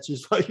haven't met.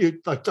 It's like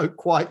I don't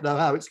quite know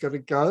how it's going to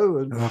go,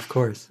 and of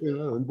course,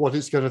 and what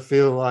it's going to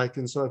feel like,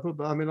 and so forth.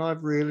 But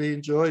I've really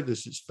enjoyed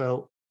this. It's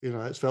felt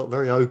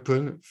very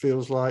open. It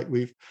feels like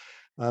we've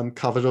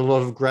covered a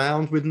lot of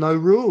ground with no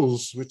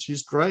rules, which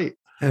is great.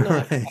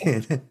 Right.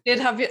 I did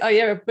have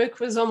your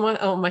book was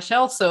on my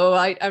shelf, so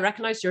I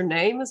recognized your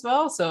name as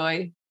well.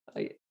 So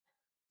so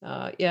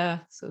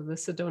the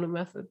Sedona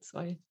method. So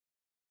I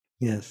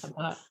have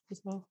that as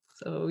well.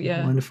 So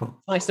yeah,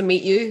 wonderful. Nice to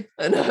meet you.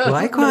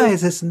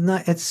 Likewise,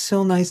 it's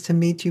so nice to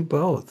meet you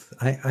both.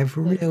 I've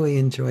really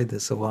enjoyed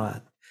this a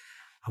lot.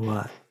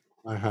 I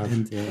have.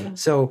 And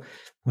so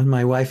when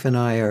my wife and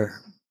I are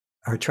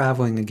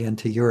traveling again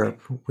to Europe,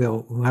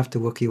 we'll have to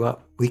look you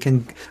up. We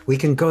can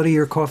go to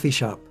your coffee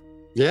shop.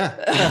 Yeah.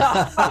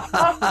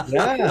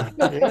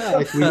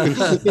 If we can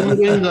sit in the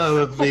window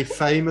of the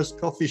famous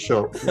coffee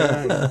shop.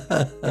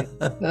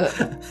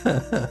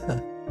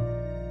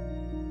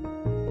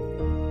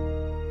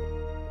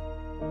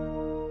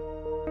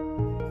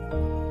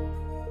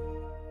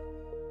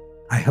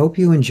 I hope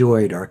you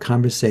enjoyed our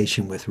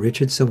conversation with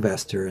Richard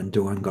Sylvester and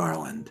Dawn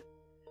Garland.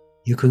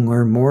 You can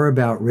learn more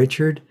about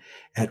Richard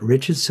at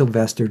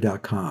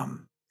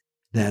richardsylvester.com.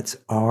 That's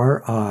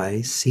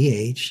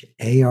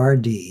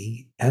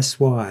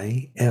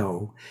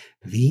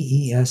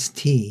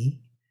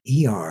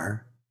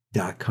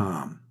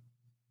RICHARDSYLVESTER.com.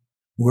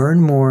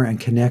 Learn more and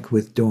connect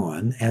with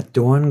Dawn at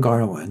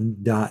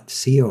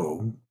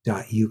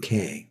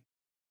dawngarland.co.uk.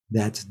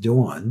 That's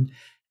Dawn,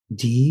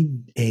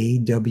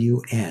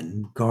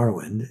 DAWN,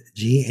 Garland,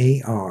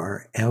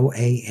 GARLAND.co.uk.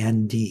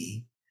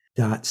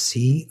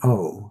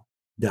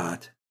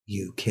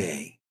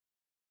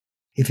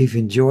 If you've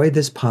enjoyed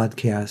this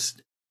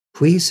podcast,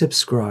 Please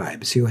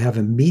subscribe so you have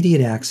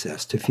immediate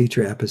access to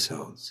future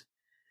episodes.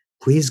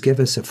 Please give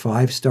us a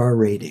 5-star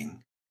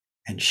rating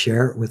and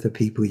share it with the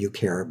people you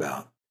care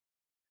about.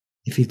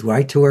 If you'd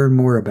like to learn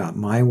more about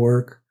my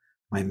work,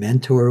 my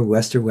mentor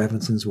Lester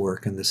Levenson's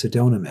work, and the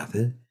Sedona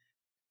method,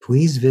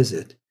 please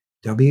visit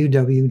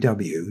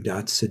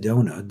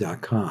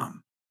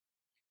www.sedona.com.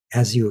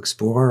 As you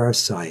explore our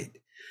site,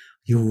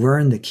 you'll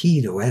learn the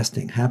key to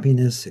lasting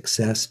happiness,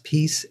 success,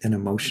 peace, and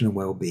emotional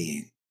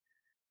well-being.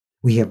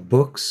 We have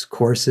books,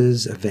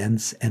 courses,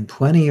 events, and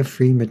plenty of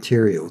free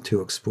material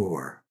to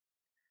explore.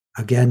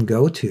 Again,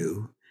 go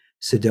to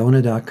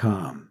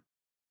sedona.com.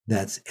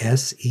 That's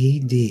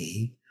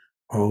sedona.com.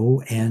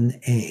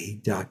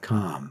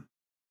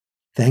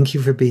 Thank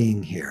you for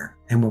being here,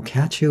 and we'll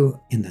catch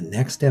you in the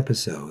next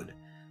episode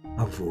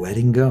of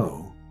Letting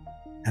Go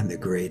and the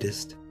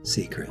Greatest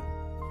Secret.